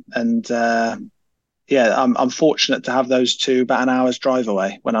him, and I'm fortunate to have those two about an hour's drive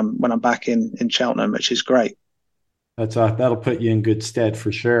away when I'm back in Cheltenham, which is great. That'll put you in good stead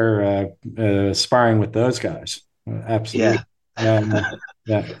for sure. Sparring with those guys, absolutely. Yeah.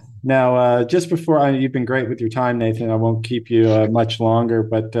 Now, just before you've been great with your time, Nathan. I won't keep you much longer,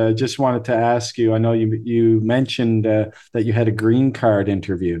 but just wanted to ask you. I know you mentioned that you had a green card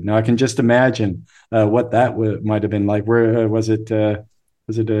interview. Now, I can just imagine what that might have been like. Where was it?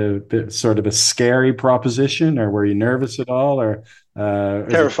 Was it a bit sort of a scary proposition, or were you nervous at all? Or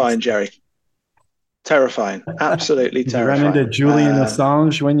terrifying, Jerry. Terrifying, absolutely terrifying. You run into Julian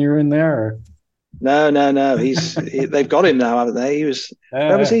Assange when you're in there? Or? No. They've got him now, haven't they?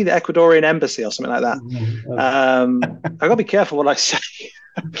 Where was he? The Ecuadorian embassy or something like that. I've got to be careful what I say.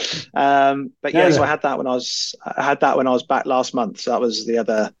 But yeah, so I had that when I was back last month. So that was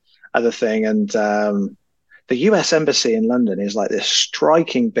the other thing. And the US embassy in London is like this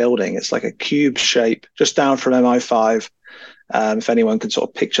striking building. It's like a cube shape, just down from MI5. If anyone can sort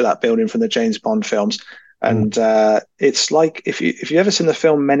of picture that building from the James Bond films. And it's like if you ever seen the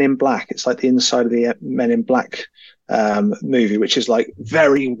film Men in Black, it's like the inside of the Men in Black movie, which is like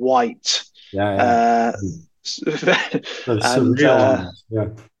very white. Yeah. And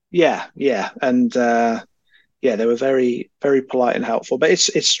they were very, very polite and helpful. But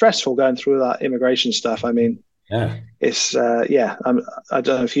it's stressful going through that immigration stuff. I mean, it's I don't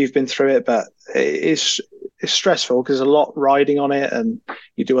know if you've been through it, but it's stressful because there's a lot riding on it, and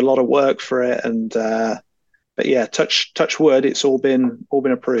you do a lot of work for it. And but yeah, touch wood, it's all been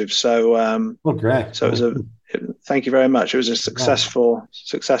approved. So great. So it was thank you very much. It was a successful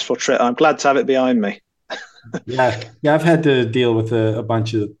trip. I'm glad to have it behind me. Yeah, I've had to deal with a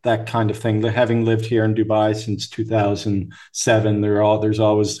bunch of that kind of thing. Having lived here in Dubai since 2007, there's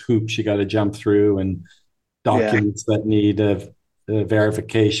always hoops you got to jump through and documents that need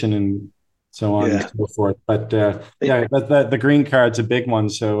verification and so on and so forth. But the green card's a big one.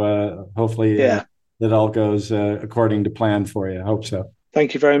 So hopefully that all goes according to plan for you. I hope so.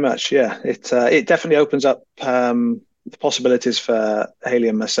 Thank you very much. Yeah, it definitely opens up the possibilities for Hayley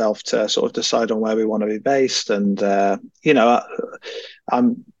and myself to sort of decide on where we want to be based. And,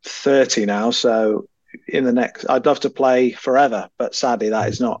 I'm 30 now, so I'd love to play forever, but sadly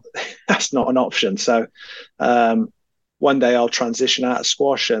that's not an option. So one day I'll transition out of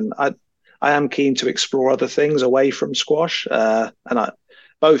squash, and I am keen to explore other things away from squash.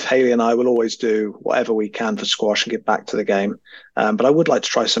 Both Hayley and I will always do whatever we can for squash and get back to the game. But I would like to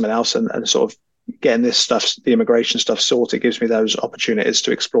try something else and sort of getting this stuff, the immigration stuff sorted, gives me those opportunities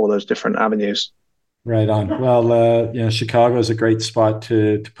to explore those different avenues. Right on. Well, Chicago is a great spot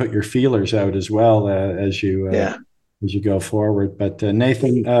to put your feelers out as well as you go forward. But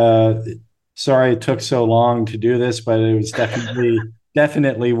Nathan, sorry it took so long to do this, but it was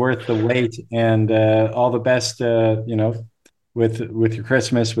definitely worth the wait. And all the best, with your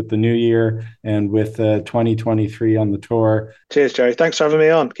Christmas, with the new year, and with 2023 on the tour. Cheers, Jerry. Thanks for having me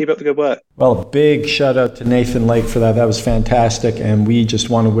on. Keep up the good work. Well, a big shout out to Nathan Lake for that. That was fantastic. And we just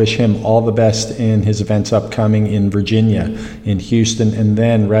want to wish him all the best in his events upcoming in Virginia, in Houston. And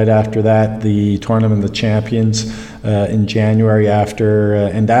then right after that, the Tournament of the Champions in January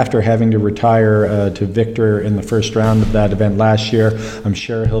after having to retire to Victor in the first round of that event last year. I'm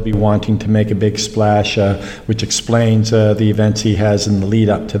sure he'll be wanting to make a big splash, which explains the events he has in the lead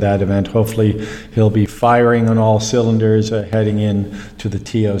up to that event. Hopefully he'll be firing on all cylinders heading in to the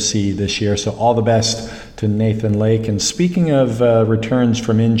TOC this year. So all the best to Nathan Lake. And speaking of returns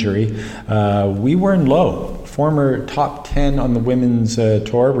from injury, Wee-Wern Loh, former top 10 on the women's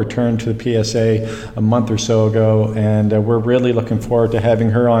tour, returned to the PSA a month or so ago, and we're really looking forward to having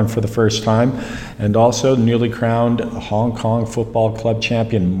her on for the first time. And also newly crowned Hong Kong Football Club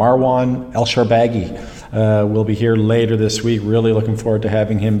champion Marwan El-Shorbagy will be here later this week. Really looking forward to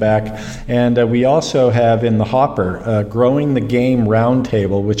having him back. And we also have in the hopper Growing the Game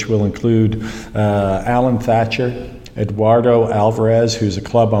Roundtable, which will include Alan Thatcher, Eduardo Alvarez, who's a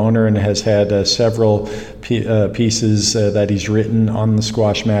club owner and has had several pieces that he's written on the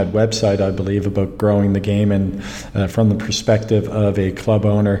Squash Mad website, I believe, about growing the game and from the perspective of a club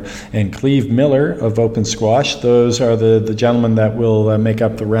owner. And Cleve Miller of Open Squash, those are the gentlemen that will make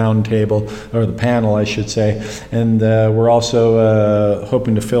up the round table, or the panel, I should say. And we're also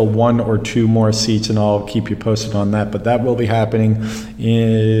hoping to fill 1 or 2 more seats, and I'll keep you posted on that. But that will be happening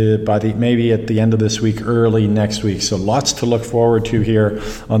maybe at the end of this week, early next week. So lots to look forward to here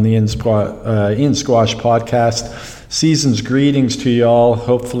on the In Squash podcast. Season's greetings to you all.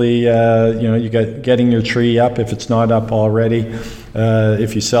 Hopefully, you getting your tree up if it's not up already.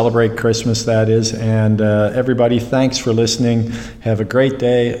 If you celebrate Christmas, that is. And everybody, thanks for listening. Have a great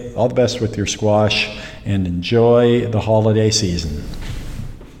day. All the best with your squash, and enjoy the holiday season.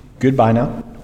 Goodbye now.